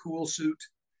about a cool suit,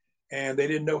 and they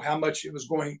didn't know how much it was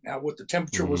what the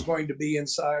temperature was going to be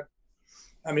inside.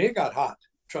 I mean, it got hot.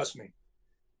 Trust me.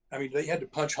 I mean, they had to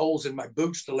punch holes in my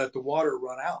boots to let the water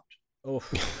run out. Oh,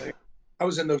 I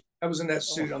was in that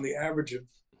suit on the average of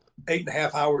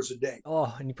 8.5 hours a day.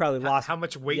 Oh, and you probably lost. How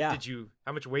much weight did you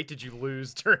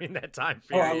lose during that time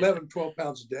period? 11, 12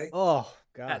 pounds a day. Oh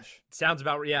gosh. That sounds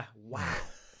about, yeah. Wow.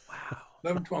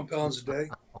 11, 12 pounds a day.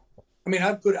 I mean,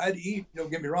 I'd eat, don't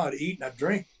get me wrong, I'd eat and I'd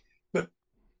drink, but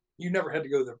you never had to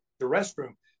go to the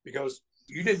restroom because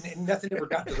nothing ever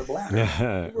got to the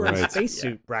bladder. You were in a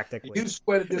spacesuit practically. You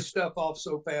sweated this stuff off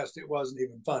so fast it wasn't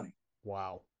even funny.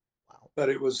 Wow. But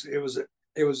it was a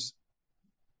hoot.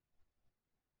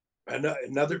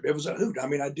 I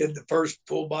mean, I did the first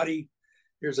full body.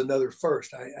 Here's another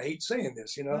first. I hate saying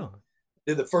this,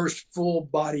 did the first full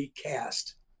body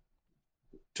cast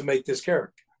to make this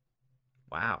character.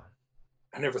 Wow.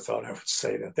 I never thought I would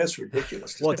say that. That's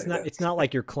ridiculous. Well, it's not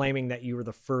like you're claiming that you were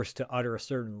the first to utter a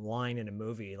certain line in a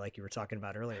movie like you were talking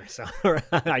about earlier. So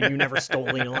you never stole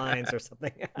any lines or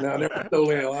something. No, I never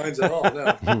stole any lines at all.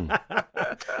 No.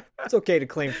 It's okay to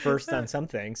claim first on some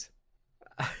things.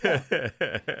 I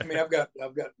mean, I've got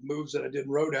moves that I did in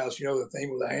Roadhouse, the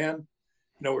thing with a hand,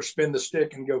 or spin the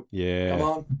stick and go, come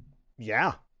on.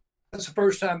 Yeah. That's the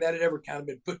first time that had ever kind of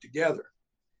been put together.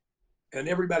 And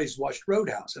everybody's watched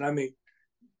Roadhouse. And I mean,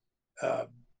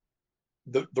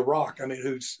 the Rock, I mean,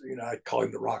 who's, I call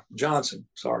him the Rock Johnson.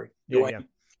 Sorry. Dwayne. Yeah.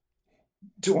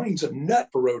 Dwayne's a nut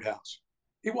for Roadhouse.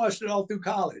 He watched it all through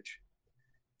college.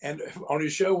 And on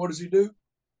his show, what does he do?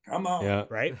 Come on. Yeah.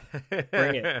 Right.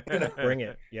 Bring it. Bring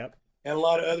it. Yep. And a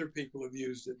lot of other people have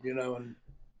used it,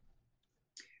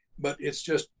 but it's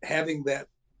just having that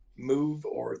move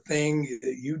or thing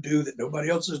that you do that nobody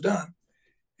else has done.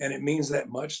 And it means that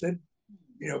much that,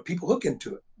 people hook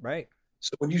into it. Right.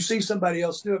 So when you see somebody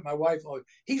else do it, my wife always,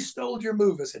 he stole your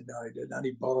move. I said, no, he did not.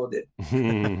 He borrowed it. Borrowed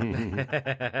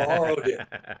it.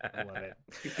 I love it.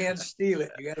 You can't steal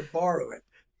it. You got to borrow it.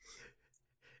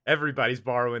 Everybody's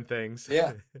borrowing things.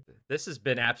 Yeah. This has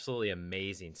been absolutely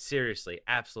amazing. Seriously,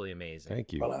 absolutely amazing.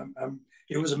 Thank you. Well,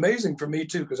 it was amazing for me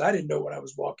too, because I didn't know what I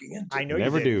was walking into. I know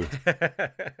Never you do.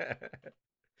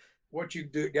 What you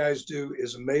guys do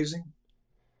is amazing.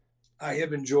 I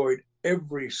have enjoyed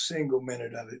every single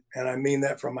minute of it, and I mean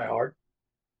that from my heart.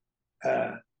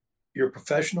 You're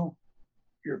professional,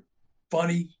 you're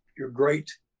funny, you're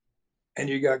great, and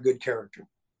you got good character.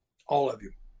 All of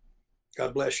you.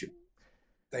 God bless you.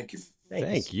 Thank you.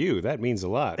 Thank you. That means a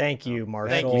lot. Thank you, Marshall.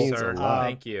 Thank you, Means sir. a lot.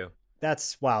 Thank you. That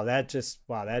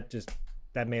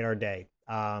made our day.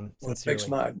 Well, it Sincerely.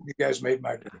 makes you guys made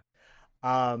my day.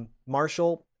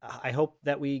 Marshall, I hope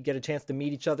that we get a chance to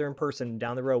meet each other in person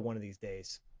down the road one of these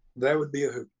days. That would be a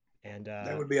hoot. And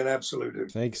That would be an absolute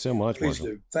hoot. Thanks so much, Please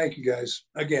Marshall. do. Thank you, guys.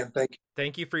 Again, thank you.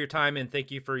 Thank you for your time and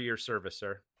thank you for your service,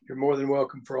 sir. You're more than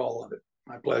welcome for all of it.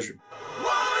 My pleasure.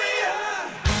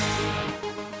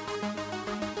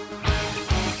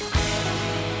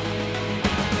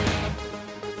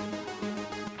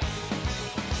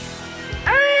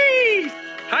 Hey!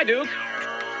 Hi, Duke.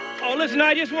 Oh, listen,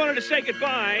 I just wanted to say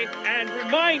goodbye and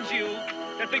remind you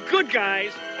that the good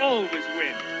guys always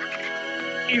win,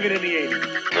 even in the 80s.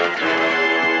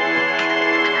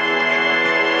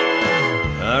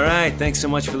 All right, thanks so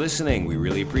much for listening. We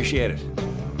really appreciate it.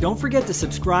 don't forget to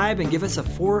subscribe and give us a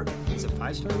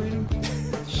 5-star rating?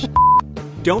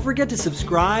 Don't forget to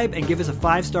subscribe and give us a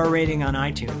 5-star rating on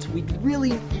iTunes.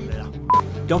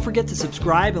 Don't forget to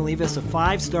subscribe and leave us a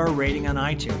 5-star rating on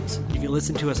iTunes. If you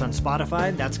listen to us on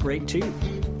Spotify, that's great too.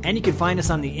 And you can find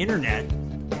us on the internet.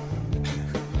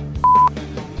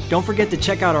 Don't forget to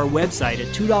check out our website at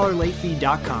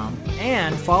 $2latefee.com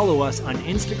and follow us on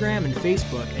Instagram and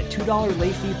Facebook at $2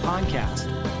 Late Fee Podcast.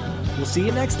 We'll see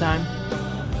you next time.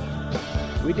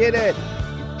 We did it.